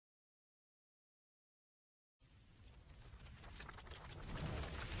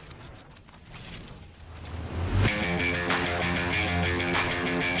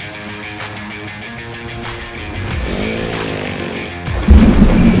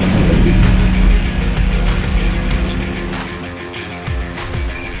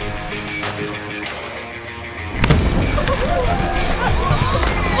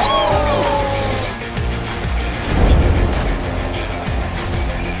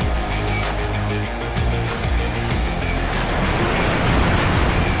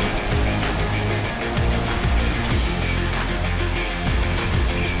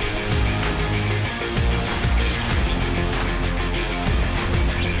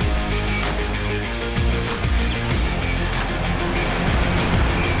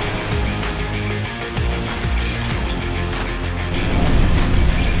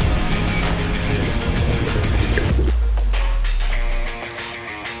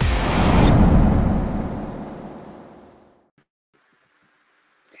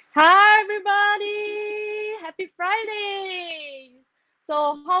happy Friday.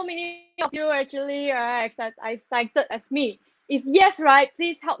 So how many of you actually are excited as me? If yes, right,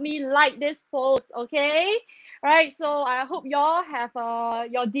 please help me like this post, okay? Right, so I hope y'all have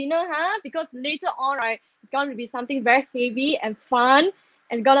your dinner, huh? Because later on, right, it's going to be something very heavy and fun,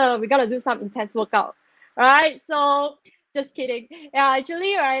 and we're gonna do some intense workout, right? So just kidding. Yeah,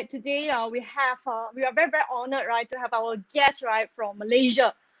 actually, right, today we are very honored, right, to have our guest, right, from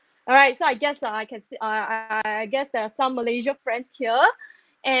Malaysia. All right, so I guess I can see. I guess there are some Malaysia friends here,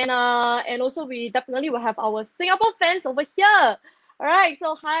 and also we definitely will have our Singapore fans over here. All right,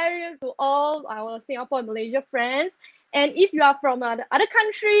 so hi to all our Singapore and Malaysia friends. And if you are from other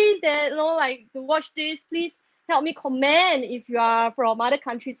countries that like to watch this, please help me comment if you are from other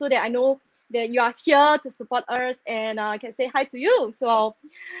countries so that I know that you are here to support us and I can say hi to you. So, all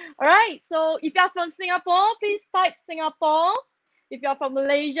right. So if you are from Singapore, please type Singapore. If you're from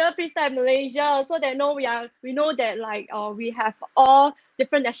Malaysia, please type Malaysia, so that we know that we have all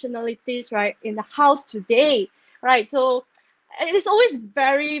different nationalities, right, in the house today, right? So it is always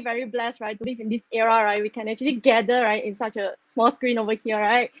very blessed, right, to live in this era, right? We can actually gather, right, in such a small screen over here,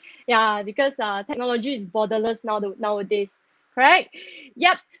 right? Yeah, because technology is borderless nowadays, correct?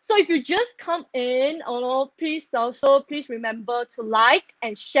 Yep. So if you just come in, please remember to like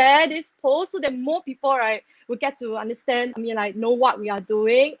and share this post so that more people, right, will get to understand, know what we are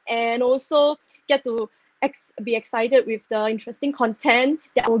doing, and also get to be excited with the interesting content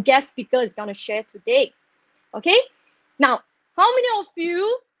that our guest speaker is going to share today. Okay, now, how many of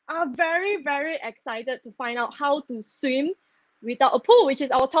you are very excited to find out how to swim without a pool, which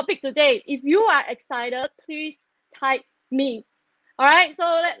is our topic today? If you are excited, please type me. All right, so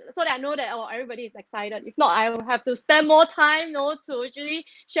that I know that everybody is excited. If not, I will have to spend more time, to actually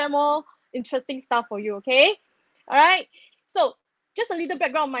share more interesting stuff for you. Okay, all right. So just a little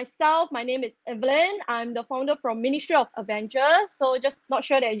background on myself. My name is Evelyn. I'm the founder from Ministry of Adventure. So just not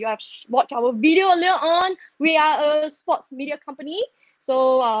sure that you have watched our video earlier on. We are a sports media company.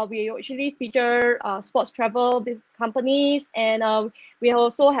 So we actually feature sports travel companies, and we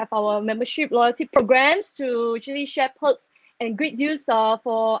also have our membership loyalty programs to actually share perks and great deals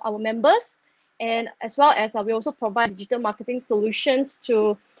for our members, and as well as we also provide digital marketing solutions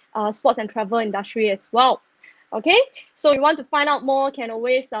to sports and travel industry as well. Okay, so you want to find out more, can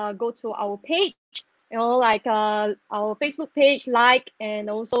always go to our page, like our Facebook page, and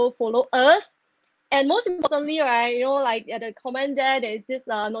also follow us. And most importantly, right, like at the comment there is this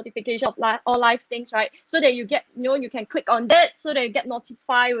notification of all live things, right? So that you get, you can click on that so that you get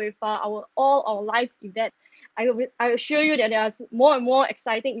notified with all our live events. I assure you that there's more and more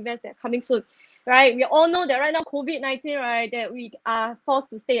exciting events that are coming soon, right? We all know that right now, COVID-19, right, that we are forced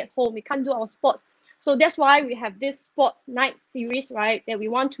to stay at home. We can't do our sports. So that's why we have this sports night series, right, that we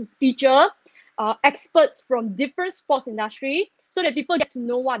want to feature experts from different sports industry so that people get to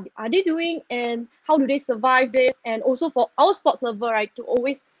know what are they doing and how do they survive this. And also for our sports lover, right, to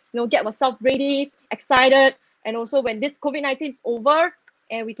always, get ourselves ready, excited. And also when this COVID-19 is over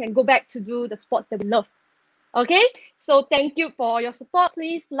and we can go back to do the sports that we love. Okay, so thank you for your support.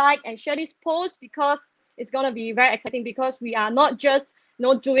 Please like and share this post because it's going to be very exciting, because we are not just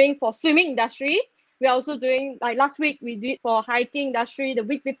doing for swimming industry. We are also doing, like last week we did for hiking industry, the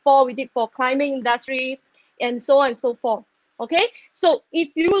week before we did for climbing industry, and so on and so forth. Okay, so if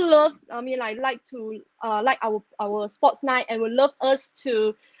you love, like our sports night and would love us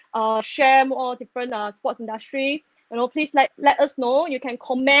to share more different sports industry, please let us know. You can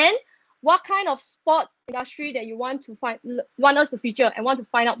comment what kind of sports industry that you want us to feature and want to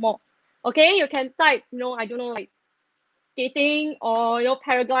find out more. Okay, you can type, I don't know, like skating or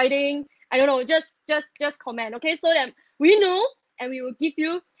paragliding. I don't know, just comment. Okay, so that we know and we will give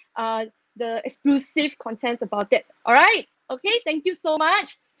you the exclusive content about that. All right. Okay, thank you so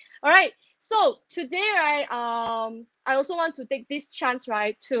much. All right. So today, right, I also want to take this chance,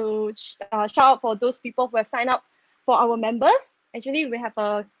 right, to shout out for those people who have signed up for our members. Actually, we have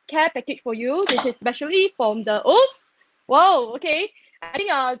a care package for you. This is especially from the oops. Whoa, okay. I think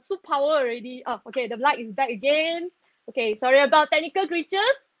so power already. Oh, okay, the light is back again. Okay, sorry about technical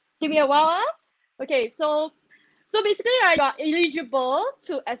glitches. Give me a while. Okay, so basically, right, you are eligible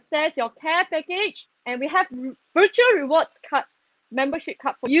to access your care package, and we have virtual rewards card, membership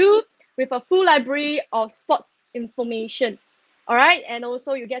card for you with a full library of sports information. All right, and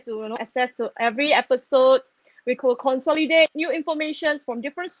also you get to access to every episode. We could consolidate new informations from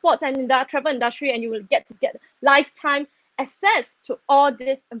different sports and in the travel industry, and you will get lifetime access to all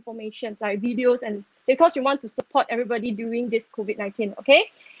this information, like videos, and because we want to support everybody during this COVID-19.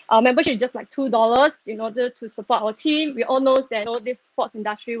 Okay, membership is just like $2 in order to support our team. We all know that this sports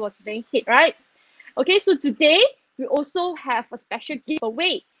industry was being hit, right? Okay, so today we also have a special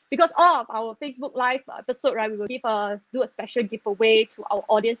giveaway because all of our Facebook Live episode, right, we will do a special giveaway to our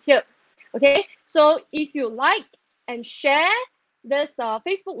audience here. Okay, so if you like and share this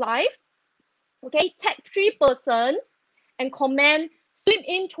Facebook Live, okay, tag 3 persons and comment swim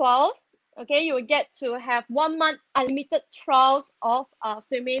in 12. Okay, you will get to have 1 month unlimited trials of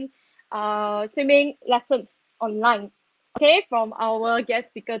swimming lessons online. Okay, from our guest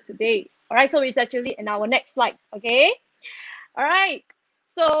speaker today. All right, so it's actually in our next slide. Okay, all right.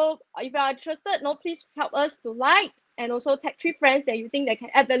 So if you are interested, please help us to like and also tag 3 friends that you think they can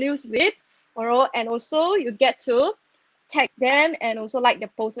add values with. All right, and also you get to tag them and also like the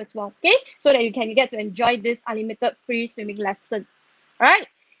post as well. Okay, so that you get to enjoy this unlimited free swimming lessons. All right.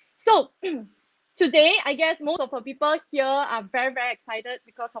 So today, I guess most of the people here are very, very excited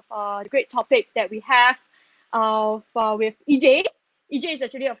because of the great topic that we have with 𝐸𝐥. 𝐸𝐥 is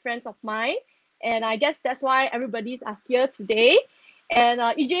actually a friend of mine, and I guess that's why everybody's are here today. And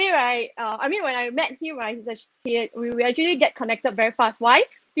𝐸𝐥, right? I mean, when I met him, right, we actually get connected very fast. Why?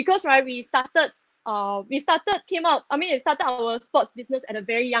 Because right, we started our sports business at a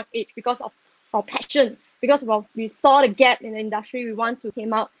very young age because of our passion, because we saw the gap in the industry. We want to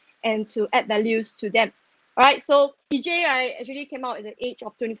came out and to add values to them. All right, so 𝐸𝐥, right, actually came out at the age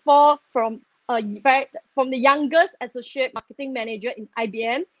of 24 from the youngest associate marketing manager in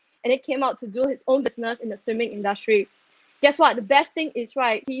IBM, and it came out to do his own business in the swimming industry. Guess what? The best thing is,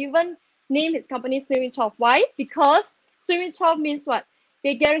 right, he even named his company Swimming 12. Why? Because Swimming 12 means what?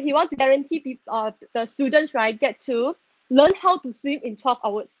 He wants to guarantee people, the students, right, get to learn how to swim in 12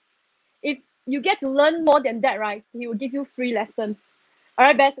 hours. If you get to learn more than that, right, he will give you free lessons. All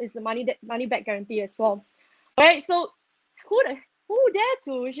right, best is the money back guarantee as well. All right, so who dare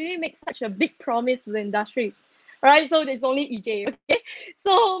to actually make such a big promise to the industry? All right, so there's only 𝐸𝐥. Okay,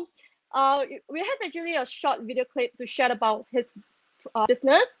 so we have actually a short video clip to share about his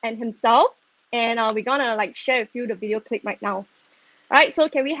business and himself, and we're gonna share with you the video clip right now. All right, so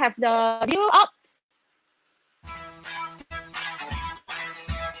can we have the video up?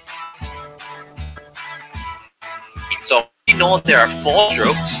 So we know there are 4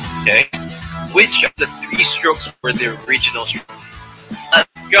 strokes, okay? Which of the 3 strokes were the original strokes? Let's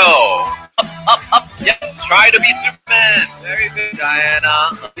go! Up, up, up! Yep, try to be Superman! Very good, Diana.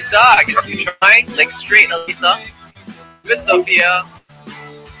 Lisa, I can see you trying. Legs straight, Lisa. Good, Sophia.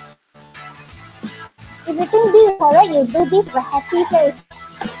 If you think this is correct, you do this with a happy face.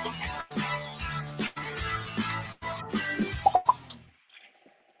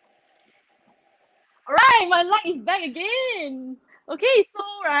 Alright, my light is back again. Okay, so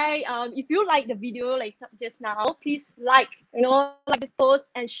right, if you like the video like just now, please like this post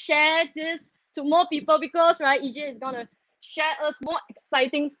and share this to more people, because right, 𝐸𝐥 is gonna share us more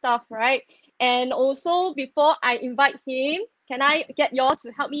exciting stuff, right? And also, before I invite him, can I get y'all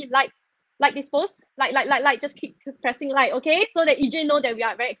to help me like this post? Like, just keep pressing like, okay? So that 𝐸𝐥 know that we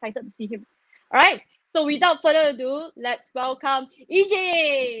are very excited to see him. All right, so without further ado, let's welcome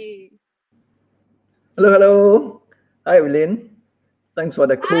𝐸𝐥. Hello. Hi, Evelyn. Thanks for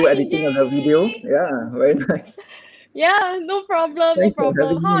the cool Hi, editing of the video. Yeah, very nice. Yeah, no problem. Thanks for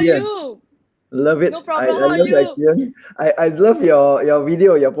having How are me here. you? Love it. No problem. I How are love the you? experience. I love your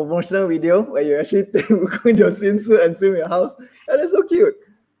video, your promotional video where you actually go into your swimsuit and swim in your house. And it's so cute.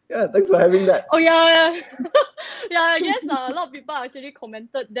 Yeah, thanks for having that. Oh yeah. Yeah, I guess a lot of people actually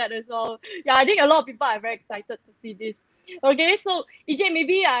commented that as well. Yeah, I think a lot of people are very excited to see this. Okay, so 𝐸𝐥,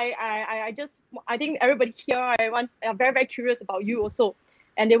 maybe I think everybody here are very, very curious about you also,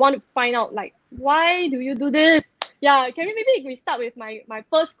 and they want to find out why do you do this? Yeah, maybe we start with my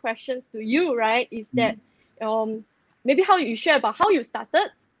first questions to you, right? Is that maybe how you share about how you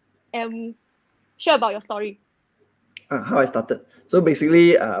started and share about your story. How I started. So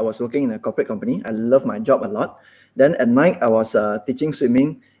basically, I was working in a corporate company. I love my job a lot. Then at night, I was teaching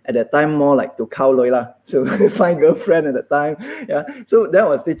swimming. At that time, more like to 𝐿𝐿𝐴 lah. So find girlfriend at the time. Yeah. So that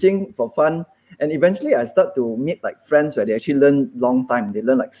was teaching for fun. And eventually, I start to meet friends where they actually learn long time. They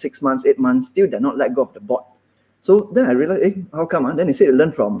learn 6 months, 8 months. Still, they're not let go of the board. So then I realized, how come? Then they said they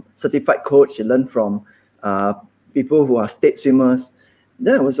learn from certified coach. They learn from people who are state swimmers.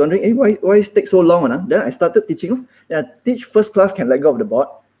 Then I was wondering, why it take so long? Then I started teaching. Yeah, teach first class can let go of the board.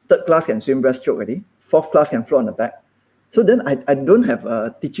 Third class can swim breaststroke already. Fourth class can float on the back. So then I don't have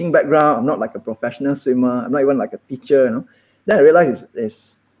a teaching background. I'm not like a professional swimmer. I'm not even like a teacher. Then I realized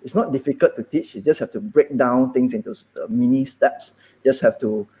it's not difficult to teach. You just have to break down things into mini steps. Just have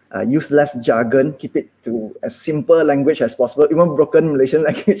to use less jargon. Keep it to as simple language as possible. Even broken Malaysian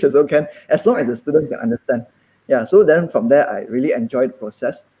language as well can, as long as the student can understand. Yeah, so then from there, I really enjoyed the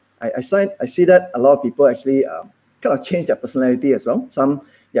process. I see that a lot of people actually kind of change their personality as well. Some,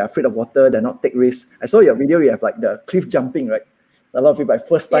 they're afraid of water, they're not take risks. I saw your video, you have like the cliff jumping, right? A lot of people like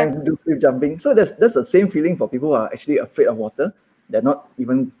first time do cliff jumping. So that's the same feeling for people who are actually afraid of water. They're not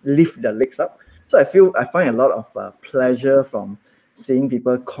even lift their legs up. So I find a lot of pleasure from seeing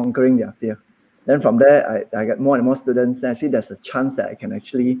people conquering their fear. Then from there, I get more and more students, and I see there's a chance that I can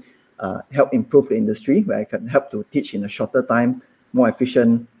actually help improve the industry, where I can help to teach in a shorter time, more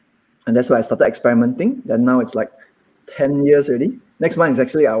efficient. And that's why I started experimenting. Then now it's like 10 years already. Next month is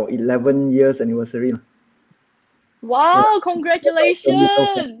actually our 11 years anniversary. Wow,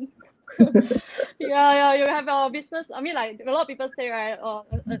 congratulations. Yeah, you have a business. I mean, like a lot of people say, right,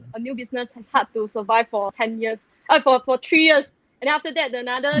 a new business has had to survive for 10 years, for 3 years. And after that,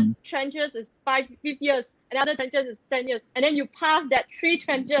 another trenches is 5 years, another trenches is 10 years. And then you pass that 3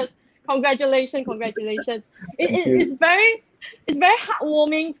 trenches. Congratulations. It's very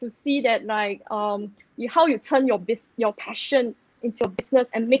heartwarming to see that, like, how you turn your passion into your business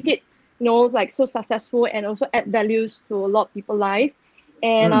and make it, like so successful, and also add values to a lot of people's life.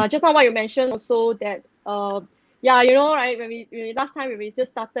 And just now what you mentioned also that right, when we last time when we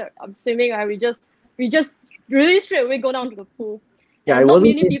just started swimming, right, we just really straight away go down to the pool. Yeah, and it not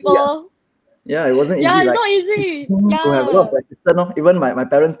wasn't many easy. people. Yeah, it wasn't easy. Yeah, it's like, not easy. to have a lot of assistance. No? Even my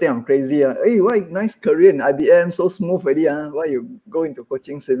parents think I'm crazy. Hey, why nice career in IBM, so smooth already. Why you go into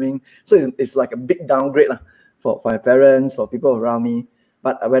coaching swimming? So it's like a big downgrade for my parents, for people around me.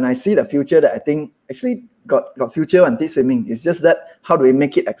 But when I see the future that I think actually got future and teach swimming, it's just that how do we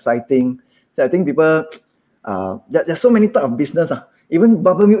make it exciting? So I think people, there's so many types of business. Even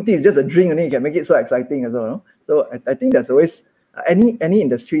bubble milk tea is just a drink only. You can make it so exciting as well. No? So I think there's always any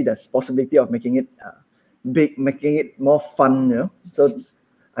industry, there's possibility of making it big, making it more fun. So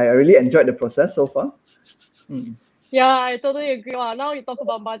I really enjoyed the process so far. Yeah, I totally agree. Wow, now you talk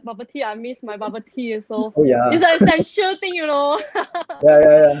about bubble tea, I miss my bubble tea. So Oh yeah. it's an essential thing,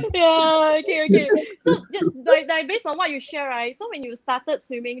 Yeah. Yeah, okay. So just like based on what you share, right? So when you started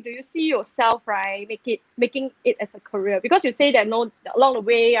swimming, do you see yourself, right, making it as a career? Because you say that along the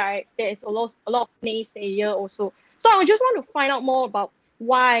way, right, there is a lot of naysayer also. So I just want to find out more about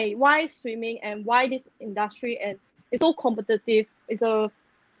why swimming and why this industry and it's so competitive. It's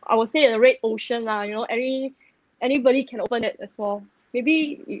I would say a red ocean lah. Anybody can open it as well.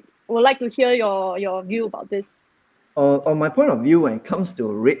 Maybe you would like to hear your view about this. On my point of view, when it comes to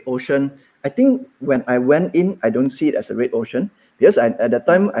red ocean, I think when I went in, I don't see it as a red ocean, because at the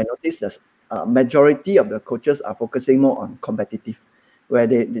time I noticed that majority of the coaches are focusing more on competitive, where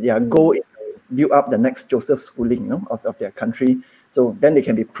their goal is to build up the next Joseph Schooling, of their country. So then they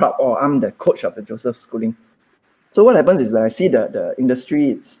can be proud, oh, I'm the coach of the Joseph Schooling. So what happens is when I see the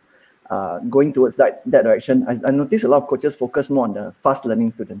industry, it's going towards that direction, I notice a lot of coaches focus more on the fast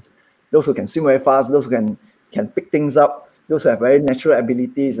learning students, those who can swim very fast, those who can pick things up, those who have very natural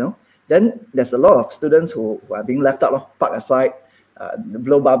abilities. Then there's a lot of students who are being left out, park aside,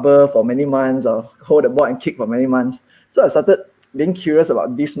 blow bubble for many months, or hold the ball and kick for many months. So I started being curious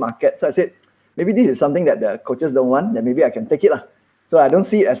about this market. So I said, maybe this is something that the coaches don't want, then maybe I can take it. So I don't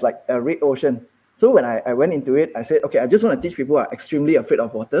see it as like a red ocean. So when I went into it, I said, okay, I just want to teach people who are extremely afraid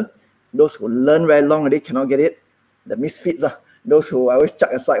of water, those who learn very long and they cannot get it, the misfits, those who I always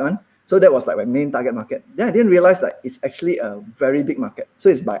chuck aside one. So that was like my main target market. Then I didn't realize that it's actually a very big market. So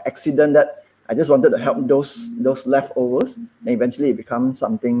it's by accident that I just wanted to help those leftovers, and eventually it becomes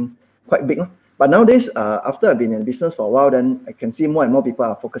something quite big. But nowadays, after I've been in business for a while, then I can see more and more people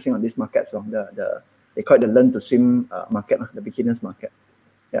are focusing on this market as well. They call it the learn to swim market, the beginners market.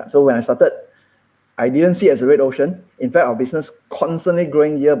 Yeah. So when I started, I didn't see it as a red ocean. In fact, our business constantly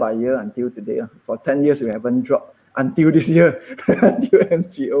growing year by year until today. For 10 years, we haven't dropped until this year, until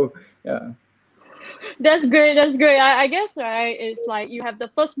MCO. Yeah. That's great. I guess, right, it's like you have the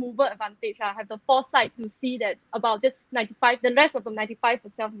first mover advantage. I have the foresight to see that about this 95, the rest of the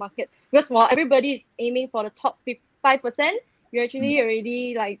 95% market. Because while everybody is aiming for the top 5%, you actually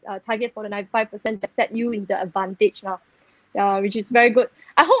already target for the 95% that set you in the advantage now. Which is very good.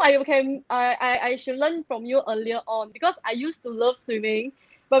 I hope I should learn from you earlier on, because I used to love swimming,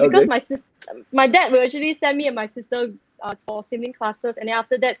 but because my dad will actually send me and my sister for swimming classes, and then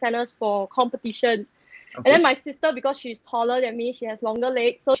after that send us for competition. And then my sister, because she's taller than me, she has longer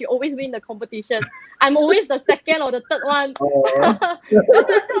legs, so she always win the competition. I'm always the second or the third one. Then I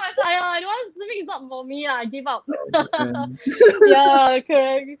was like, I don't want, swimming is not for me. I give up. Yeah,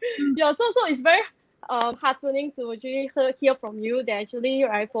 correct. Yeah, so it's very heartening to actually hear from you that actually,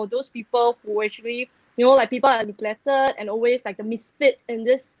 right, for those people who actually, like people are neglected and always like the misfits in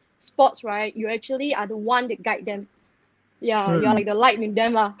this sports, right, you actually are the one that guide them. Yeah, you're like the light in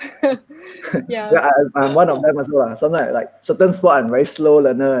them lah. Yeah. Yeah, I'm one of them as well. Sometimes like certain sport, I'm very slow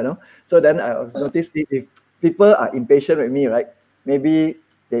learner, you know. So then I was noticed if people are impatient with me, right? Maybe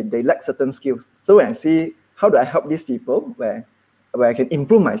they lack certain skills. So when I see how do I help these people where I can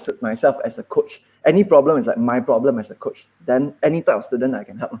improve myself as a coach. Any problem is like my problem as a coach. Then any type of student I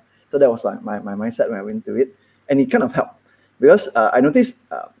can help. So that was like my mindset when I went to it. And it kind of helped. Because I noticed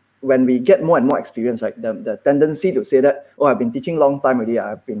when we get more and more experience, right, the tendency to say that, oh, I've been teaching long time already,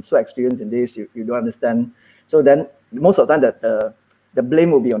 I've been so experienced in this, you don't understand. So then most of the time the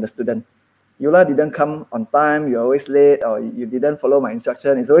blame will be on the student. Eula didn't come on time, you're always late, or you didn't follow my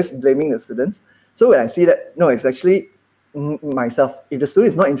instruction. It's always blaming the students. So when I see that, no, it's actually myself. If the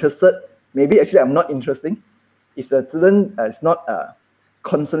student is not interested, maybe actually I'm not interesting. If the student is not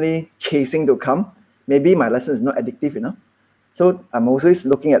constantly chasing to come, maybe my lesson is not addictive enough. So I'm always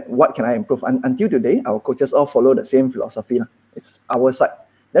looking at what can I improve. Until today, our coaches all follow the same philosophy. It's our side.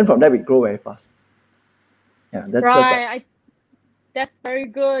 Then from there, we grow very fast. Yeah, that's right. That's very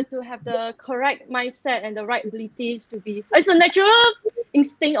good to have the correct mindset and the right abilities to be. It's a natural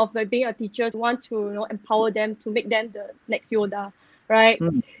instinct of like being a teacher to want to empower them to make them the next Yoda, right?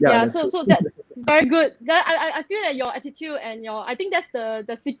 Yeah. So that's very good. I feel that your attitude and I think that's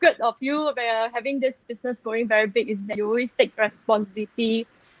the secret of you having this business going very big is that you always take responsibility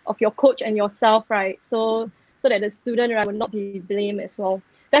of your coach and yourself, right? So that the student, right, will not be blamed as well.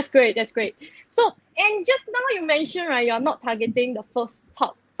 That's great. That's great. So, and just now you mentioned, right, you're not targeting the first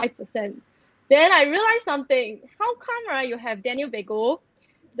top 5%. Then I realized something. How come, right, you have Daniel 𝐵𝐴𝐽,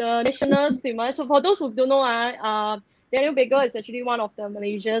 the national swimmer? So for those who don't know, Daniel 𝐵𝐴𝐽 is actually one of the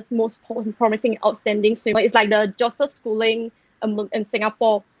Malaysia's most promising, outstanding swimmer. It's like the 𝐤𝐵𝐴𝐽 schooling in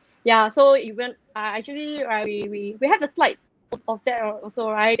Singapore. Yeah, so even actually, we have a slide of that also,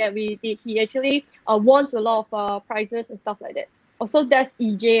 right? That he actually won a lot of prizes and stuff like that. Also, that's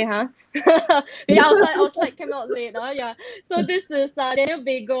EJ, huh? Yeah, our slide came out late, huh? Yeah. So this is Daniel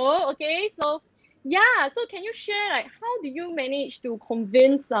𝐵𝐴𝐽. Okay, so yeah. So can you share like how do you manage to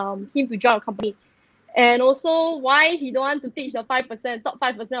convince him to join our company, and also why he don't want to teach the top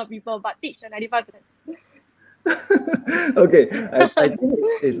 5% of people, but teach the 95%? Okay, I think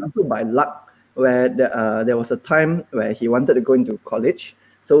it's also by luck where there was a time where he wanted to go into college.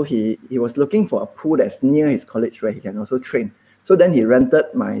 So he was looking for a pool that's near his college where he can also train. So then he rented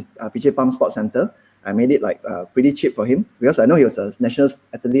my PJ Palm Sports Center. I made it like pretty cheap for him because I know he was a national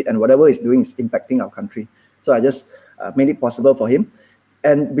athlete and whatever he's doing is impacting our country. So I just made it possible for him.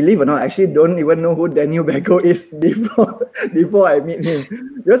 And believe it or not, I actually don't even know who Daniel 𝐵𝐴𝐽 is before I meet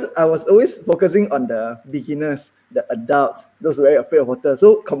him. Because I was always focusing on the beginners, the adults, those very afraid of water.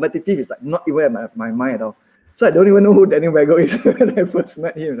 So competitive is like not even in my mind at all. So I don't even know who Daniel 𝐵𝐴𝐽 is when I first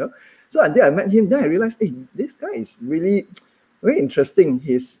met him, So until I met him, then I realized, hey, this guy is really very interesting.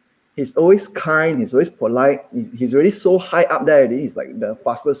 He's always kind, he's always polite, he's already so high up there already. He's like the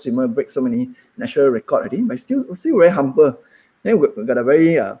fastest swimmer, breaks so many national records already, but still very humble. Then we got a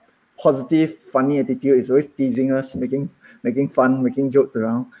very positive, funny attitude. He's always teasing us, making fun, making jokes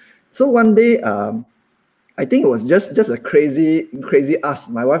around. So one day, I think it was just a crazy ask.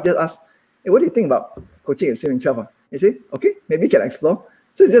 My wife just asked, hey, what do you think about coaching at Swimming 12? He said, okay, maybe can explore.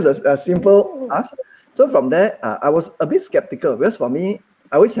 So it's just a simple ask. So from there, I was a bit skeptical because for me,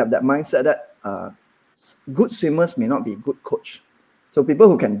 I always have that mindset that good swimmers may not be good coach. So people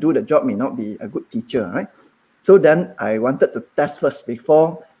who can do the job may not be a good teacher, right? So then I wanted to test first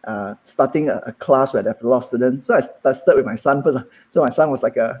before starting a class where there's a lot of students. So I tested with my son first. So my son was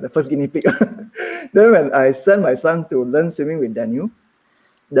like the first guinea pig. Then when I sent my son to learn swimming with Daniel,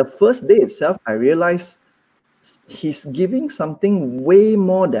 the first day itself, I realized he's giving something way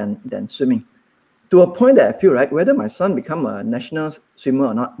more than swimming. To a point that I feel, right, whether my son become a national swimmer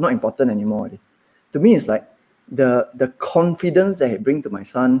or not important anymore. Already. To me, it's like the confidence that he brings to my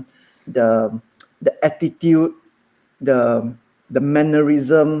son, the attitude, the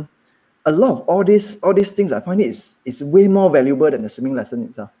mannerism, a lot of all these things, I find is way more valuable than the swimming lesson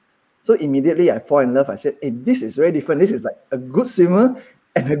itself. So immediately I fall in love. I said, hey, this is very different. This is like a good swimmer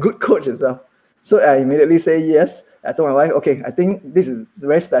and a good coach as well. So I immediately say yes. I told my wife, okay, I think this is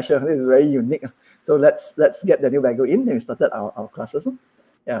very special. This is very unique. So let's get Daniel 𝐵𝐴𝐽 in, and we started our classes.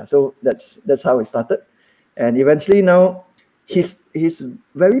 Yeah, so that's how we started. And eventually now he's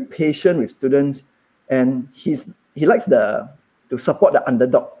very patient with students, and he likes to support the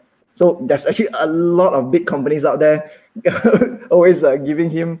underdog. So there's actually a lot of big companies out there always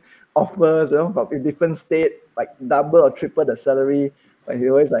giving him offers, from a different state, like double or triple the salary. But he's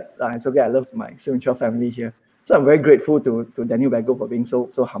always like, it's okay, I love my Swimming 12 family here. So I'm very grateful to Daniel 𝐵𝐴𝐽 for being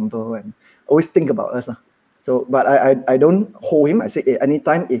so humble and always think about us. So, but I don't hold him. I say, hey,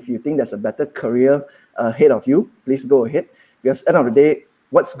 anytime if you think there's a better career ahead of you, please go ahead. Because at the end of the day,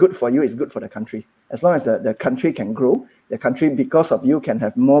 what's good for you is good for the country. As long as the country can grow, the country, because of you, can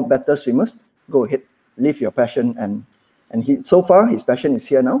have more better swimmers, go ahead, live your passion. And he, so far, his passion is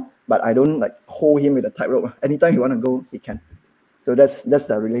here now, but I don't like hold him with a tightrope. Anytime he want to go, he can. So that's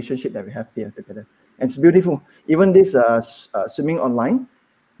the relationship that we have here together. And it's beautiful. Even this swimming online,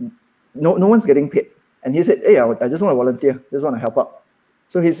 no one's getting paid. And he said, hey, I just want to volunteer, just want to help out.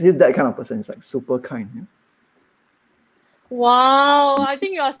 So he's that kind of person. He's like super kind. Yeah? Wow, I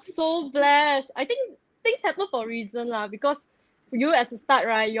think you are so blessed. I think things happen for a reason, because you as a start,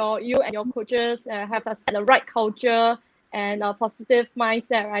 right, you and your coaches have set the right culture and a positive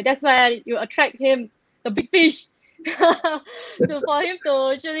mindset, right? That's why you attract him, the big fish, for him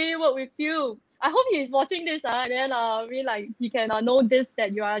to actually work with you. I hope he is watching this, and then we like he can know this,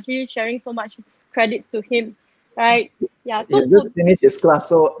 that you are actually sharing so much credits to him, right? Yeah. So he just finished his class,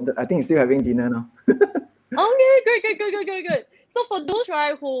 so I think he's still having dinner now. Okay, good. So for those,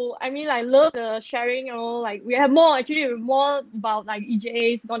 right, who, I mean, like, love the sharing, you know, like, we have more about, like,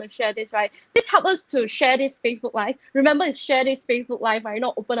 EJ is going to share this, right? Please help us to share this Facebook Live. Remember, it's share this Facebook Live, right?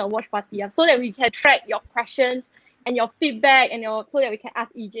 Not open a watch party, so that we can track your questions and your feedback and so that we can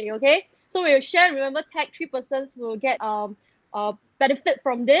ask EJ, okay? So we'll share, remember, tag 3 persons will get benefit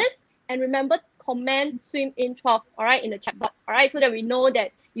from this. And remember, comment swim in 12, all right, in the chat box, all right? So that we know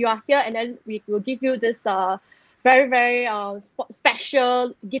that you are here, and then we will give you this very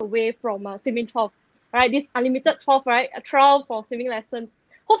special giveaway from Swimming 12. All right, this unlimited 12, right? A trial for swimming lessons.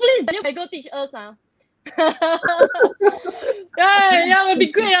 Hopefully, Daniel will go teach us. Yeah, it would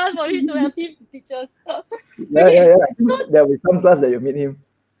be great for him to have him to teach us. Yeah. So, there will be some class that you meet him.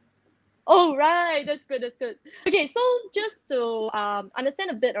 Oh, right, that's good. Okay, so just to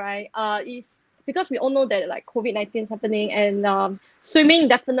understand a bit, right? Is because we all know that like COVID-19 is happening, and swimming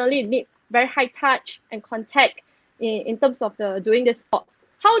definitely need very high touch and contact in terms of doing the sports.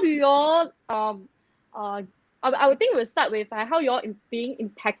 How do you all I would think we'll start with how you're being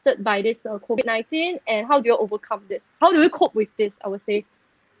impacted by this COVID-19, and how do you overcome this? How do you cope with this, I would say?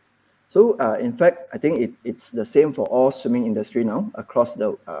 So in fact, I think it's the same for all swimming industry now across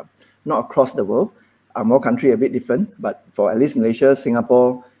the not across the world. More country a bit different, but for at least Malaysia,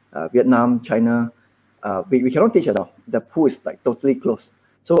 Singapore, Vietnam, China, we cannot teach at all. The pool is like totally closed.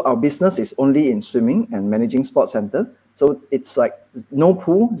 So our business is only in swimming and managing sports center. So it's like no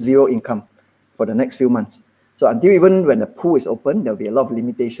pool, zero income for the next few months. So until even when the pool is open, there'll be a lot of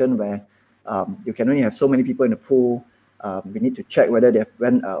limitation where you can only have so many people in the pool. We need to check whether they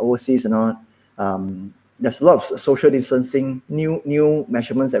went overseas or not. There's a lot of social distancing, new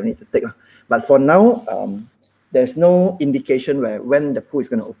measurements that we need to take. But for now, there's no indication when the pool is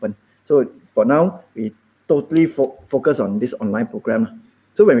going to open. So for now, we totally focus on this online program.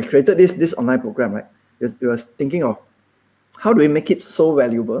 So when we created this online program, right, we was thinking of how do we make it so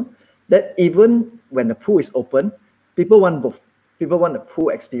valuable that even when the pool is open, people want both. People want the pool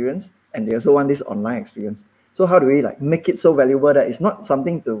experience, and they also want this online experience. So how do we like make it so valuable that it's not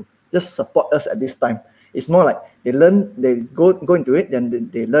something to just support us at this time? It's more like they learn, they go into it, then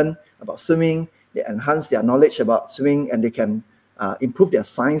they learn about swimming, they enhance their knowledge about swimming, and they can improve their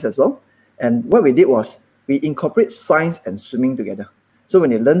science as well. And what we did was we incorporate science and swimming together. So when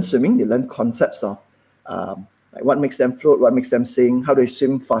they learn swimming, they learn concepts of like what makes them float, what makes them sink, how do they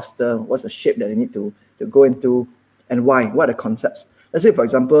swim faster, what's the shape that they need to go into, and why, what are the concepts. Let's say, for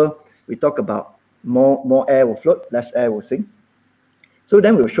example, we talk about more air will float, less air will sink. So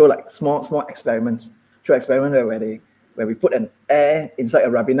then we'll show like small experiments. Show experiment where we put an air inside a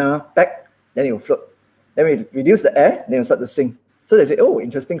Ribena pack, then it will float. Then we reduce the air, then it will start to sink. So they say, oh,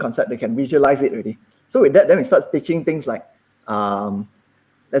 interesting concept. They can visualize it already. So with that, then we start teaching things like,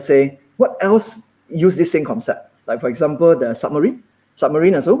 let's say, what else use this same concept? Like for example, the submarine.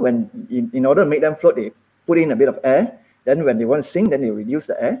 Submarine also, when in order to make them float, they put in a bit of air. Then when they want to sink, then they reduce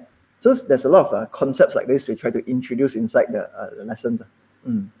the air. So there's a lot of concepts like this we try to introduce inside the lessons.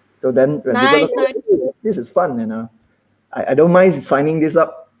 So then when people look, oh, this is fun, and I don't mind signing this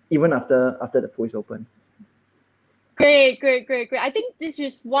up even after the pool is open. Great. I think this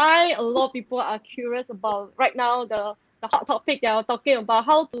is why a lot of people are curious about right now the hot topic that we're talking about.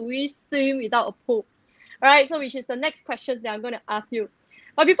 How do we swim without a pool? All right, so which is the next question that I'm going to ask you.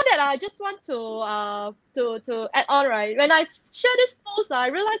 But before that, I just want to add on, right? When I share this post, I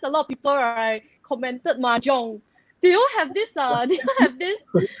realized a lot of people commented mahjong. Do you have this? Do you have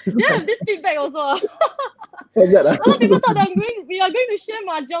this feedback also? What's that? A lot of people thought that we are going to share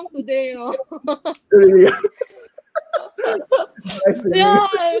mahjong today. You know? Really? Yeah.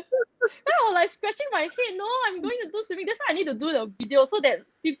 I was like scratching my like, hey, no, I'm going to do swimming. That's why I need to do the video so that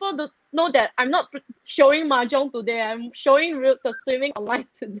people don't know that I'm not showing mahjong today. I'm showing the swimming online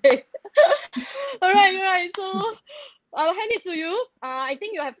today. All right. So I'll hand it to you. I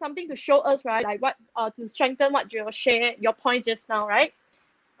think you have something to show us, right? Like what to strengthen what you share your point just now, right?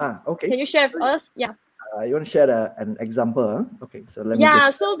 Okay. Can you share with us? Yeah. You want to share an example? Huh? Okay, so let me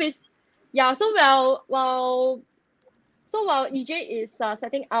Yeah. just. So while EJ is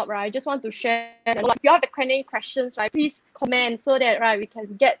setting up, right, I just want to share that if you have any questions, right, please comment so that we can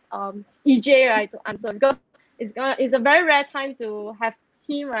get EJ to answer, because it's a very rare time to have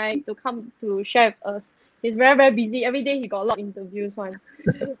him to come to share with us. He's very busy. Every day he got a lot of interviews one.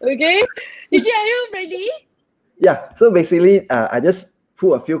 Okay, EJ, are you ready? Yeah. So basically, I just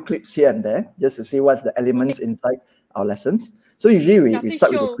put a few clips here and there just to see what's the elements inside our lessons. So usually we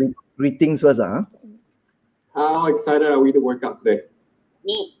start with the greetings first. How excited are we to work out today?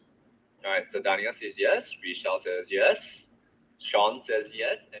 Me. All right, so Daniel says yes, Rishal says yes, Sean says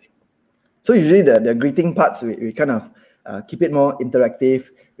yes. So usually the greeting parts, we kind of keep it more interactive.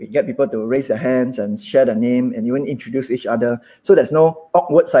 We get people to raise their hands and share their name and even introduce each other. So there's no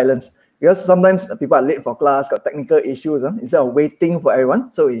awkward silence. Because sometimes people are late for class, got technical issues. Instead of waiting for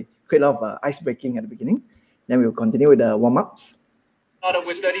everyone, so we create a lot of ice breaking at the beginning. Then we'll continue with the warm-ups. Start up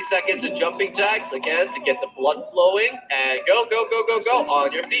with 30 seconds of jumping jacks again to get the blood flowing. And go. On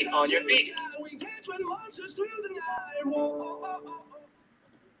your feet.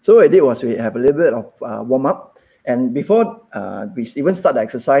 So what I did was we have a little bit of warm-up. And before we even start the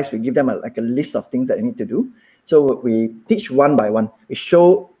exercise, we give them a list of things that they need to do. So we teach one by one. We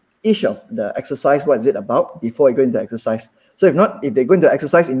show each of the exercise, what is it about, before we go into exercise. So if they go into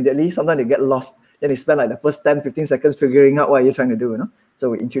exercise immediately, sometimes they get lost. Then they spend like the first 10-15 seconds figuring out what you're trying to do,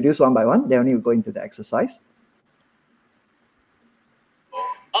 So we introduce one by one, then only we go into the exercise.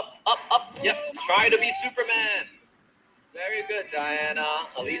 Up. Yep, try to be Superman. Very good, Diana.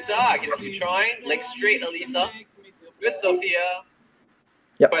 Alisa, I can see you trying. Legs straight, Alisa. Good, Sophia.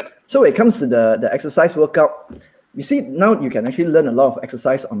 Yep. So when it comes to the exercise workout, you see now you can actually learn a lot of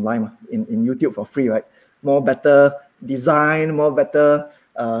exercise online in YouTube for free, right? More better design, more better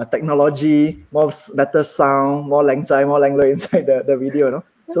technology, better sound, more language inside the video,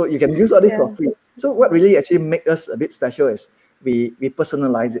 So you can use all this for free. So what really actually makes us a bit special is we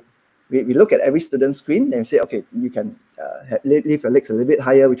personalize it. We look at every student's screen and we say, okay, you can lift your legs a little bit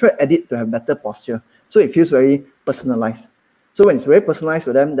higher. We try to edit to have better posture. So it feels very personalized. So when it's very personalized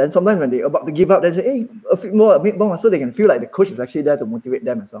for them, then sometimes when they're about to give up, they say, hey, a bit more, so they can feel like the coach is actually there to motivate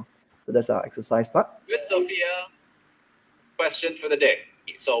them as well. So that's our exercise part. Good, Sophia. Question for the day.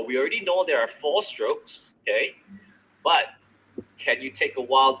 So we already know there are 4 strokes, okay? But can you take a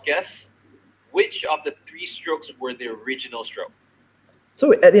wild guess? Which of the 3 strokes were the original stroke? So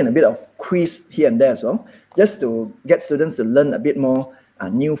we add in a bit of quiz here and there as well, just to get students to learn a bit more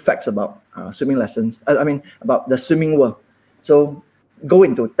new facts about swimming lessons. About the swimming world. So go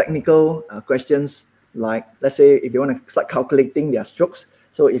into technical questions like, let's say, if you want to start calculating their strokes.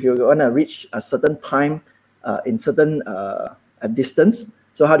 So if you want to reach a certain time in certain distance,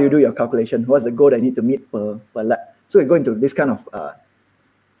 so how do you do your calculation? What's the goal that you need to meet per lap? So we go into this kind of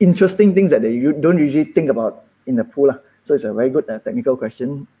interesting things that you don't usually think about in the pool. So it's a very good technical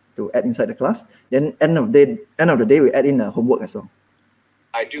question to add inside the class. Then end of the day, we add in homework as well.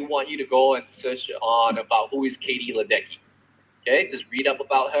 I do want you to go and search on about who is Katie Ledecky. Okay, just read up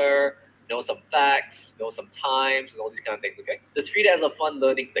about her, know some facts, know some times, and all these kind of things. Okay, just treat it as a fun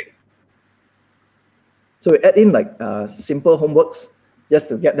learning thing. So we add in simple homeworks just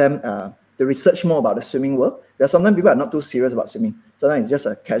to get them to research more about the swimming world. Because sometimes people are not too serious about swimming. Sometimes it's just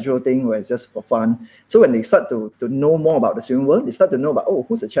a casual thing where it's just for fun. So when they start to know more about the swimming world, they start to know about, oh,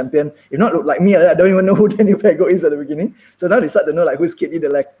 who's the champion? If not look like me, I don't even know who Daniel Pego is at the beginning. So now they start to know who's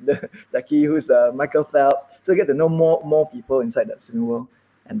𝐤𝐿𝐴𝐴, who's Michael Phelps. So you get to know more people inside that swimming world.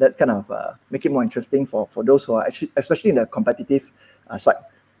 And that's kind of make it more interesting for those who are actually, especially in the competitive side,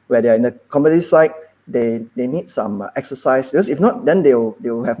 where they're in the competitive side, they need some exercise, because if not, then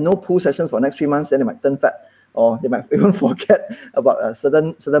they'll have no pool sessions for the next 3 months. Then they might turn fat, or they might even forget about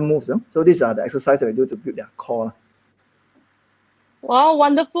certain moves. So these are the exercises that we do to build their core. Wow,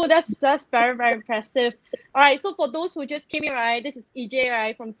 wonderful. That's very impressive. All right, so for those who just came in, right, this is EJ,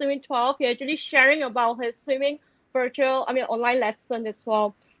 right, from Swimming 12. He's actually sharing about his swimming online lesson as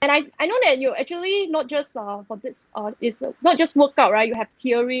well. And I know that you actually not just for this is not just workout, right? You have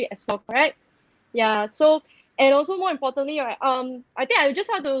theory as well, correct? Yeah. So, and also more importantly, right, I think I just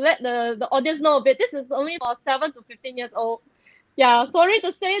have to let the audience know a bit. This is only for 7 to 15 years old. Yeah, sorry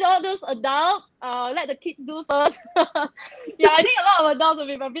to say, all those adults, let the kids do first. Yeah, I think a lot of adults will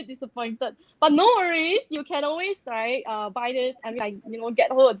be a bit disappointed. But no worries, you can always buy this and like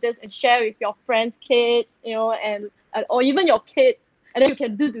get hold of this and share with your friends' kids, and or even your kids, and then you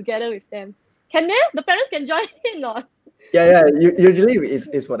can do together with them. Can they? The parents can join in, or? Yeah. Usually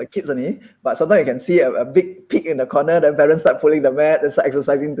it's for the kids only, but sometimes you can see a big pig in the corner. The parents start pulling the mat and start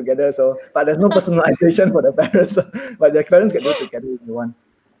exercising together. So, but there's no personalization for the parents. But the parents can do it together if you want.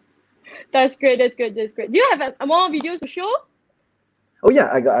 That's great. That's good. That's great. Do you have more videos to show? Oh yeah,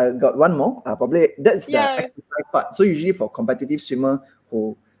 I got one more. Probably that's the Yeah. exercise part. So usually for competitive swimmer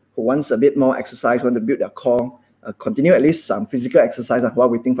who wants a bit more exercise, want to build their core, continue at least some physical exercise while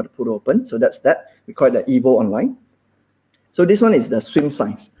waiting for the pool to open. So that's that. We call it the 𝐸𝐿 online. So this one is the swim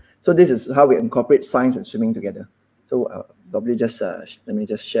science. So this is how we incorporate science and swimming together. So probably just let me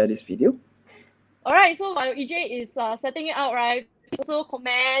just share this video. All right. So while EJ is setting it out, right? Also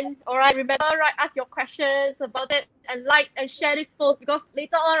comment. All right. Remember, right? Ask your questions about it and like and share this post because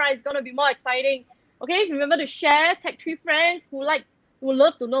later on, right, it's gonna be more exciting. Okay. Remember to share. Tag 3 friends who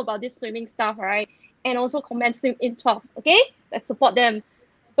love to know about this swimming stuff. All right. And also comment swim in 12. Okay. Let's support them.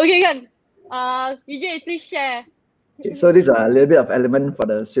 Okay. Again. EJ, please share. Okay, so this is a little bit of element for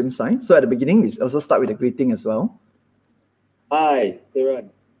the swim science. So at the beginning, we also start with the greeting as well. Hi, Siran.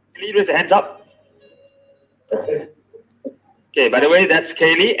 Please raise your hands up. Okay, by the way, that's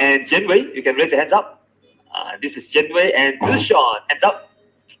Kaylee and 𝐿𝐥𝐿. You can raise your hands up. This is 𝐿𝐥𝐿 and 𝐿𝐿. Hands up.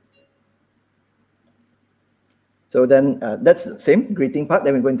 So then that's the same greeting part.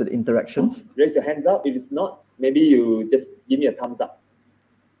 Then we go into the interactions. Raise your hands up. If it's not, maybe you just give me a thumbs up.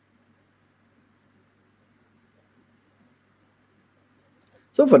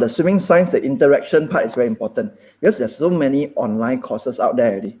 So for the swimming science, the interaction part is very important because there's so many online courses out there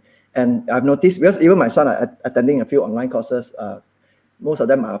already. And I've noticed, because even my son are attending a few online courses, most of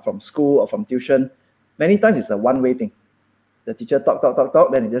them are from school or from tuition. Many times it's a one-way thing. The teacher talk,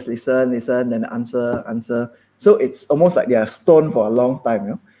 then you just listen, then answer. So it's almost like they are stoned for a long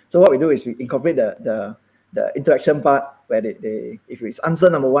time. So what we do is we incorporate the interaction part where they if it's answer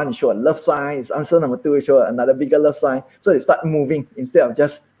number 1, you show a love sign. It's answer number 2, you show another bigger love sign. So they start moving instead of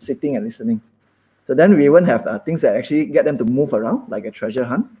just sitting and listening. So then we even have things that actually get them to move around, like a treasure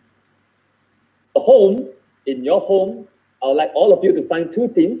hunt. A home, in your home, I would like all of you to find 2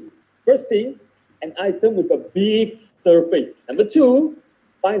 things. First thing, an item with a big surface. Number 2,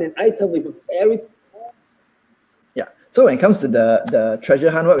 find an item with a very small. Yeah. So when it comes to the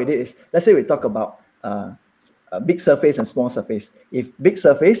treasure hunt, what we did is, let's say we talk about a big surface and small surface. If big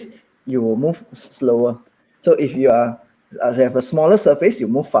surface, you will move slower. So if you have a smaller surface, you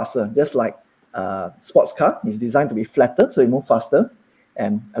move faster. Just like sports car is designed to be flatter, so you move faster.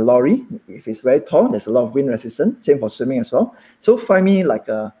 And a lorry, if it's very tall, there's a lot of wind resistance. Same for swimming as well. So find me like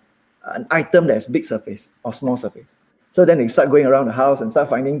an item that has big surface or small surface. So then they start going around the house and start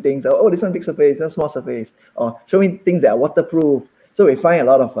finding things. Oh, this one big surface, this one small surface. Or show me things that are waterproof. So we find a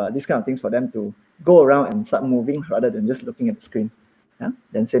lot of these kind of things for them to go around and start moving rather than just looking at the screen. Yeah.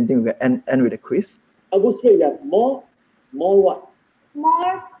 Then same thing, we end with a quiz. I'll go straight there. More what?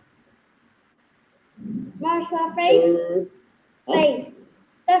 More surface.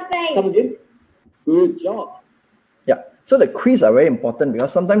 Surface. Come again. Good job. Yeah. So the quiz are very important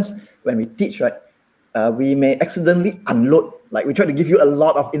because sometimes when we teach, right, we may accidentally unload. Like we try to give you a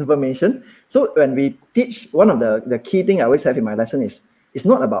lot of information. So when we teach, one of the key thing I always have in my lesson is it's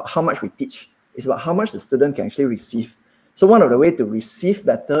not about how much we teach. It's about how much the student can actually receive. So one of the way to receive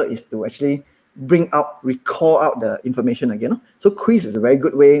better is to actually recall out the information again. So quiz is a very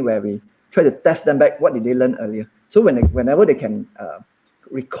good way where we try to test them back. What did they learn earlier? So whenever they can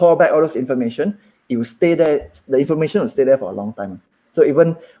recall back all those information, it will stay there. The information will stay there for a long time. So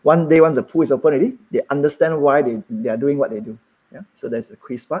even one day, once the pool is open already, they understand why they are doing what they do. Yeah. So that's the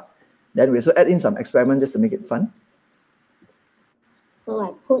quiz part. Then we also add in some experiment just to make it fun. So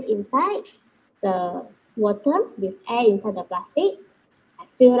I put inside the water with air inside the plastic. I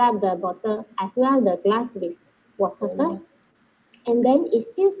fill up the bottle. I fill up the glass with water first, and then it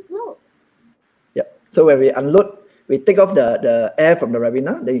still floats. Yeah. So when we unload, we take off the air from the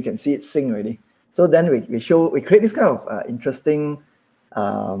Ribena, then you can see it sink already. So then we create this kind of interesting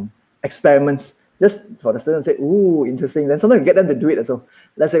experiments just for the students to say, ooh, interesting. Then sometimes we get them to do it as well.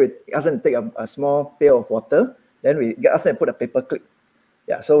 Let's say we ask them to take a small pail of water, then we ask them to put a paper clip.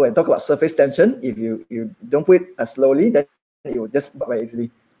 Yeah, so when we talk about surface tension, if you don't put it slowly, then it will just pop very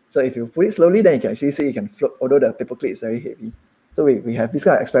easily. So if you put it slowly, then you can actually see you can float, although the paper clip is very heavy. So we have this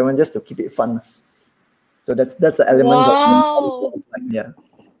kind of experiment just to keep it fun. So that's the elements Wow. of, yeah.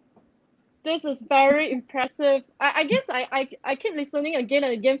 This is very impressive. I guess I keep listening again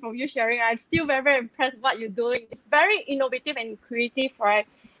and again from you sharing. I'm still very, very impressed with what you're doing. It's very innovative and creative, right?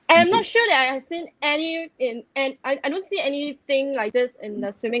 And I'm not sure that I have seen any and I don't see anything like this in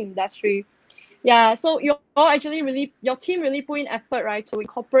the swimming industry. Yeah, so you're actually really, your team really put in effort, right, to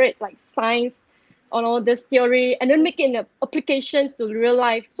incorporate like science on all this theory and then make it in applications to real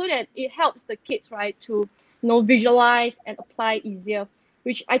life so that it helps the kids, right, to visualize and apply easier.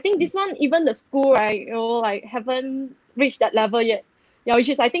 Which I think this one, even the school, right, like haven't reached that level yet. Yeah, which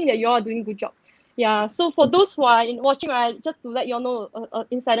is I think that you all are doing a good job. Yeah, so for those who are watching, right, just to let you all know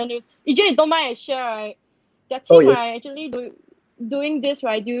insider news, EJ, don't mind I share, right, their team, yes. right, actually doing this,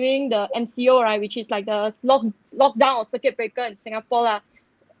 right, during the MCO, right, which is like the lockdown of circuit breaker in Singapore, lah.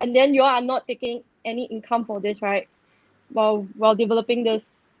 And then you all are not taking any income for this, right, while developing this.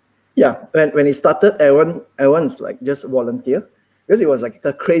 Yeah, when it started, everyone's like just volunteer because it was like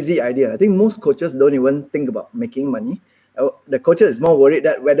a crazy idea. I think most coaches don't even think about making money. The coaches is more worried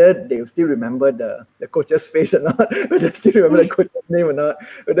that whether they'll still remember the coach's face or not, whether they still remember the coach's name or not,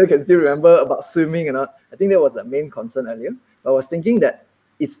 whether they can still remember about swimming or not. I think that was the main concern earlier. But I was thinking that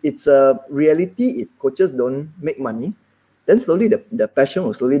it's a reality. If coaches don't make money, then slowly the passion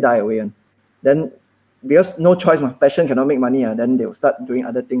will slowly die away. And then because no choice, my passion cannot make money, then they will start doing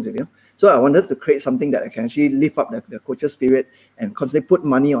other things with you. So I wanted to create something that I can actually lift up the coach's spirit and constantly put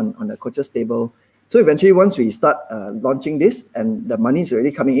money on the coach's table. So eventually, once we start launching this and the money is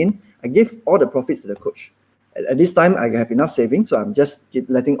already coming in, I give all the profits to the coach. At this time, I have enough savings, so I'm just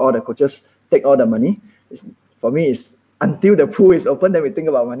letting all the coaches take all the money. For me, it's until the pool is open, then we think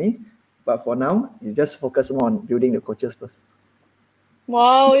about money. But for now, it's just focus more on building the coaches first.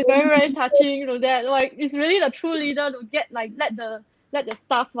 Wow, it's very, very touching to that. Like, it's really the true leader to get like let the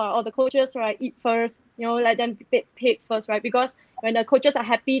staff or the coaches, right, eat first. Let them be paid first, right? Because when the coaches are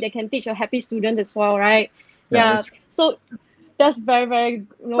happy, they can teach a happy student as well, right? Yeah. So that's very, very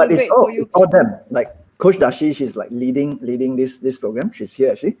but it's great for you. It's all them. Like Coach Dashi, she's like leading this program. She's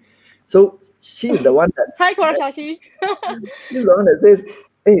here actually. So she's the one that Hi, Coach Dashi. She's the one that says,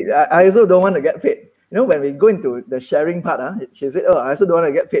 hey, I also don't want to get paid. When we go into the sharing part, she said, oh, I also don't want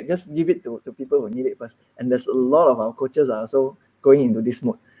to get paid. Just give it to people who need it first. And there's a lot of our coaches are also going into this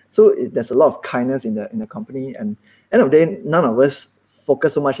mode. So there's a lot of kindness in the company. And end of the day, none of us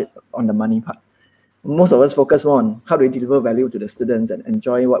focus so much on the money part. Most of us focus more on how do we deliver value to the students and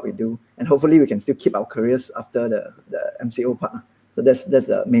enjoy what we do. And hopefully we can still keep our careers after the MCO part. So that's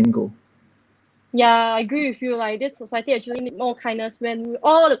the main goal. Yeah, I agree with you. Like, this society actually need more kindness. When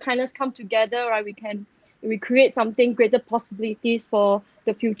all the kindness come together, right, we create something greater possibilities for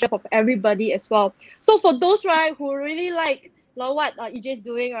the future of everybody as well. So for those, right, who really like what EJ is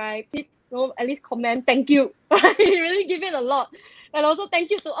doing, right, please at least comment thank you. Right, really give it a lot. And also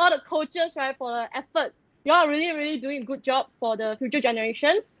thank you to all the coaches, right, for the effort. You are really, really doing a good job for the future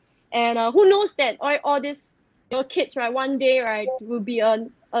generations. And who knows that all these kids, right, one day, right, will be a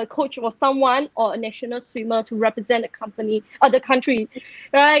coach or someone or a national swimmer to represent the company or the country,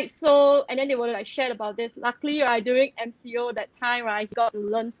 right? So, and then they will like share about this. Luckily, right, during MCO that time, right, he got to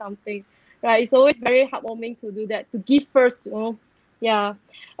learn something, right? It's always very heartwarming to do that, to give first, Yeah.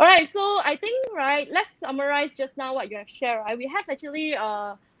 All right. So I think, right, let's summarize just now what you have shared, right? We have actually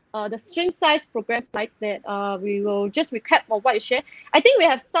the stream size program slides that we will just recap of what you shared. I think we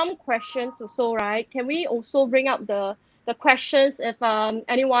have some questions also, right? Can we also bring up the questions if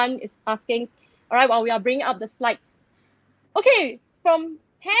anyone is asking? All right, while we are bringing up the slides. Okay, from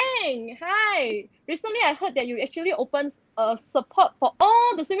Hang. Hi. Recently, I heard that you actually opened support for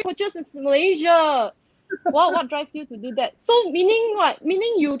all the swimming coaches in Malaysia. Wow, what drives you to do that? So meaning what?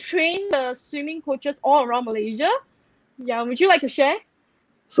 Meaning you train the swimming coaches all around Malaysia? Yeah, would you like to share?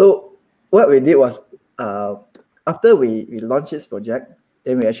 So what we did was after we launched this project,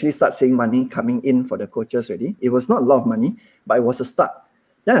 then we actually start seeing money coming in for the coaches already. It was not a lot of money, but it was a start.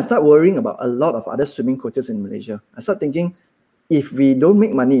 Then I start worrying about a lot of other swimming coaches in Malaysia. I start thinking, if we don't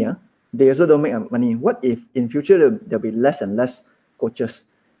make money, they also don't make money. What if in future there'll be less and less coaches?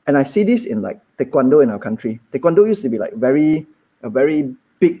 And I see this in like taekwondo in our country. Taekwondo used to be like a very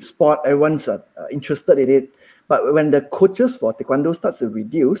big sport. Everyone's interested in it. But when the coaches for taekwondo starts to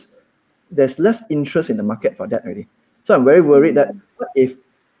reduce, there's less interest in the market for that already. So I'm very worried that what if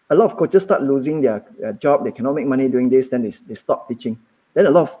a lot of coaches start losing their job, they cannot make money doing this, then they stop teaching. Then a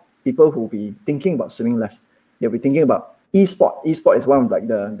lot of people who will be thinking about swimming less. They'll be thinking about e-sport. E-sport is one of like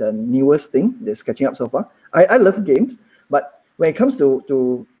the newest thing that's catching up so far. I love games, but when it comes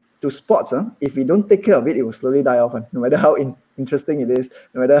to to sports, if we don't take care of it, it will slowly die off. No matter how interesting it is,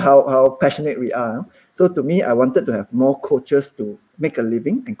 no matter how passionate we are. So to me, I wanted to have more coaches to make a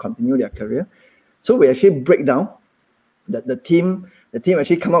living and continue their career. So we actually break down the team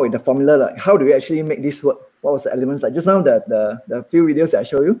actually come up with the formula, like how do we actually make this work? What was the elements like? Just now the few videos that I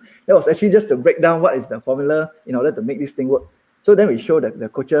showed you, that was actually just to break down what is the formula in order to make this thing work. So then we show the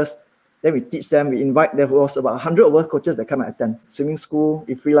coaches, then we teach them, we invite, there was about 100 of us coaches that come and attend. Swimming school,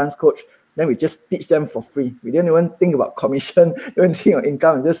 a freelance coach, then we just teach them for free. We didn't even think about commission, didn't think of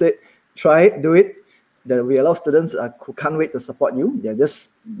income, we just said, try it, do it. Then we allow students who can't wait to support you. They're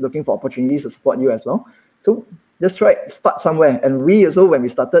just looking for opportunities to support you as well. So just try, start somewhere. And we also, when we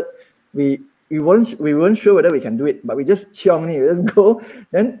started, we weren't sure whether we can do it, but we just chiong, we just go.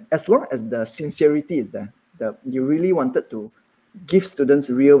 Then as long as the sincerity is there, you really wanted to give students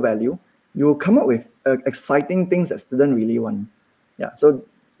real value, you will come up with exciting things that students really want. Yeah. So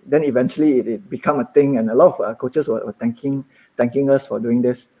then eventually it became a thing, and a lot of coaches were thanking us for doing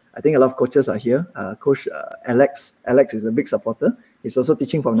this. I think a lot of coaches are here. Coach Alex is a big supporter. He's also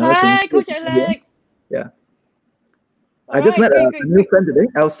teaching from another. Hi, Coach Alex. Yeah. I just met a new friend today,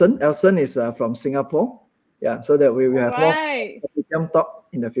 𝐿𝐮𝐚. 𝐿𝐮𝐚 is from Singapore. Yeah, so that we will have more talk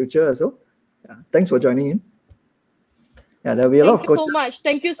in the future as well. Yeah, thanks for joining in. Yeah, there'll be a lot of coaches. Thank you so much.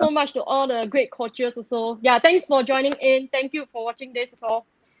 Thank you so much to all the great coaches also. Yeah, thanks for joining in. Thank you for watching this also.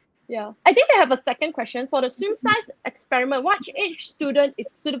 Yeah, I think we have a second question. For the swim size experiment, what age student is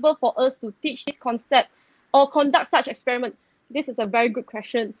suitable for us to teach this concept or conduct such experiment? This is a very good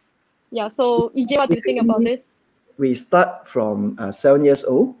question. Yeah, so EJ, what do you think about this? We start from 7 years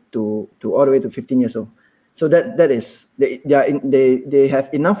old to all the way to 15 years old. So that is, they have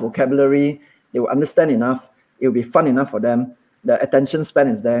enough vocabulary, they will understand enough, it will be fun enough for them, the attention span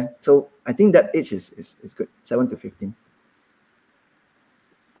is there. So I think that age is good, 7 to 15.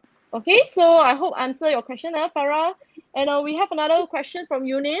 Okay, so I hope I answer your question, Farah. And we have another question from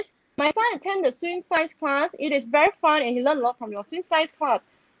Eunice. My son attend the swim size class. It is very fun and he learned a lot from your swim size class.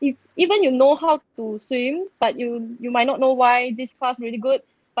 If even you know how to swim, but you might not know why this class really good.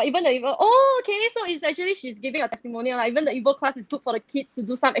 But even the okay, so it's actually she's giving a testimonial. Like, even the 𝐸𝐵 class is good for the kids to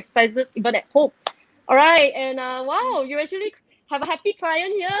do some exercises even at home. All right, and wow, you actually have a happy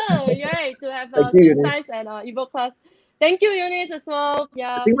client here, right? To have a swim size and 𝐸𝐵 class. Thank you, Eunice, as well.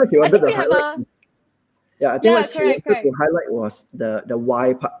 Yeah, I think what she wanted to highlight. Yeah, I think what she wanted to highlight was the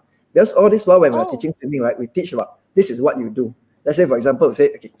why part. Because all this while when we're teaching swimming, right, we teach about this is what you do. Let's say, for example, we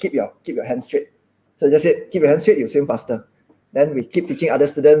say, okay, keep your hands straight. So just say, keep your hands straight, you swim faster. Then we keep teaching other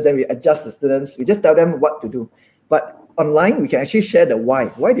students, then we adjust the students. We just tell them what to do. But online, we can actually share the why.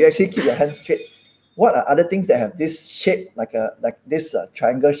 Why do you actually keep your hands straight? What are other things that have this shape, like this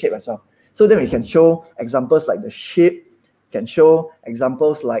triangle shape as well? So then we can show examples like the ship, can show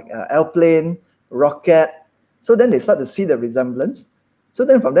examples like airplane, rocket. So then they start to see the resemblance. So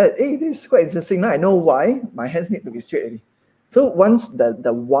then from there, hey, this is quite interesting. Now I know why my hands need to be straight already. So once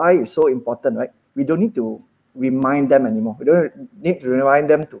the why is so important, right? We don't need to remind them anymore. We don't need to remind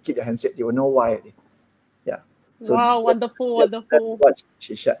them to keep their hands straight. They will know why already. Yeah. So wow, wonderful. That's what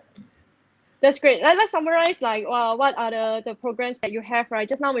she shared. That's great. Let's summarize like what are the programs that you have, right?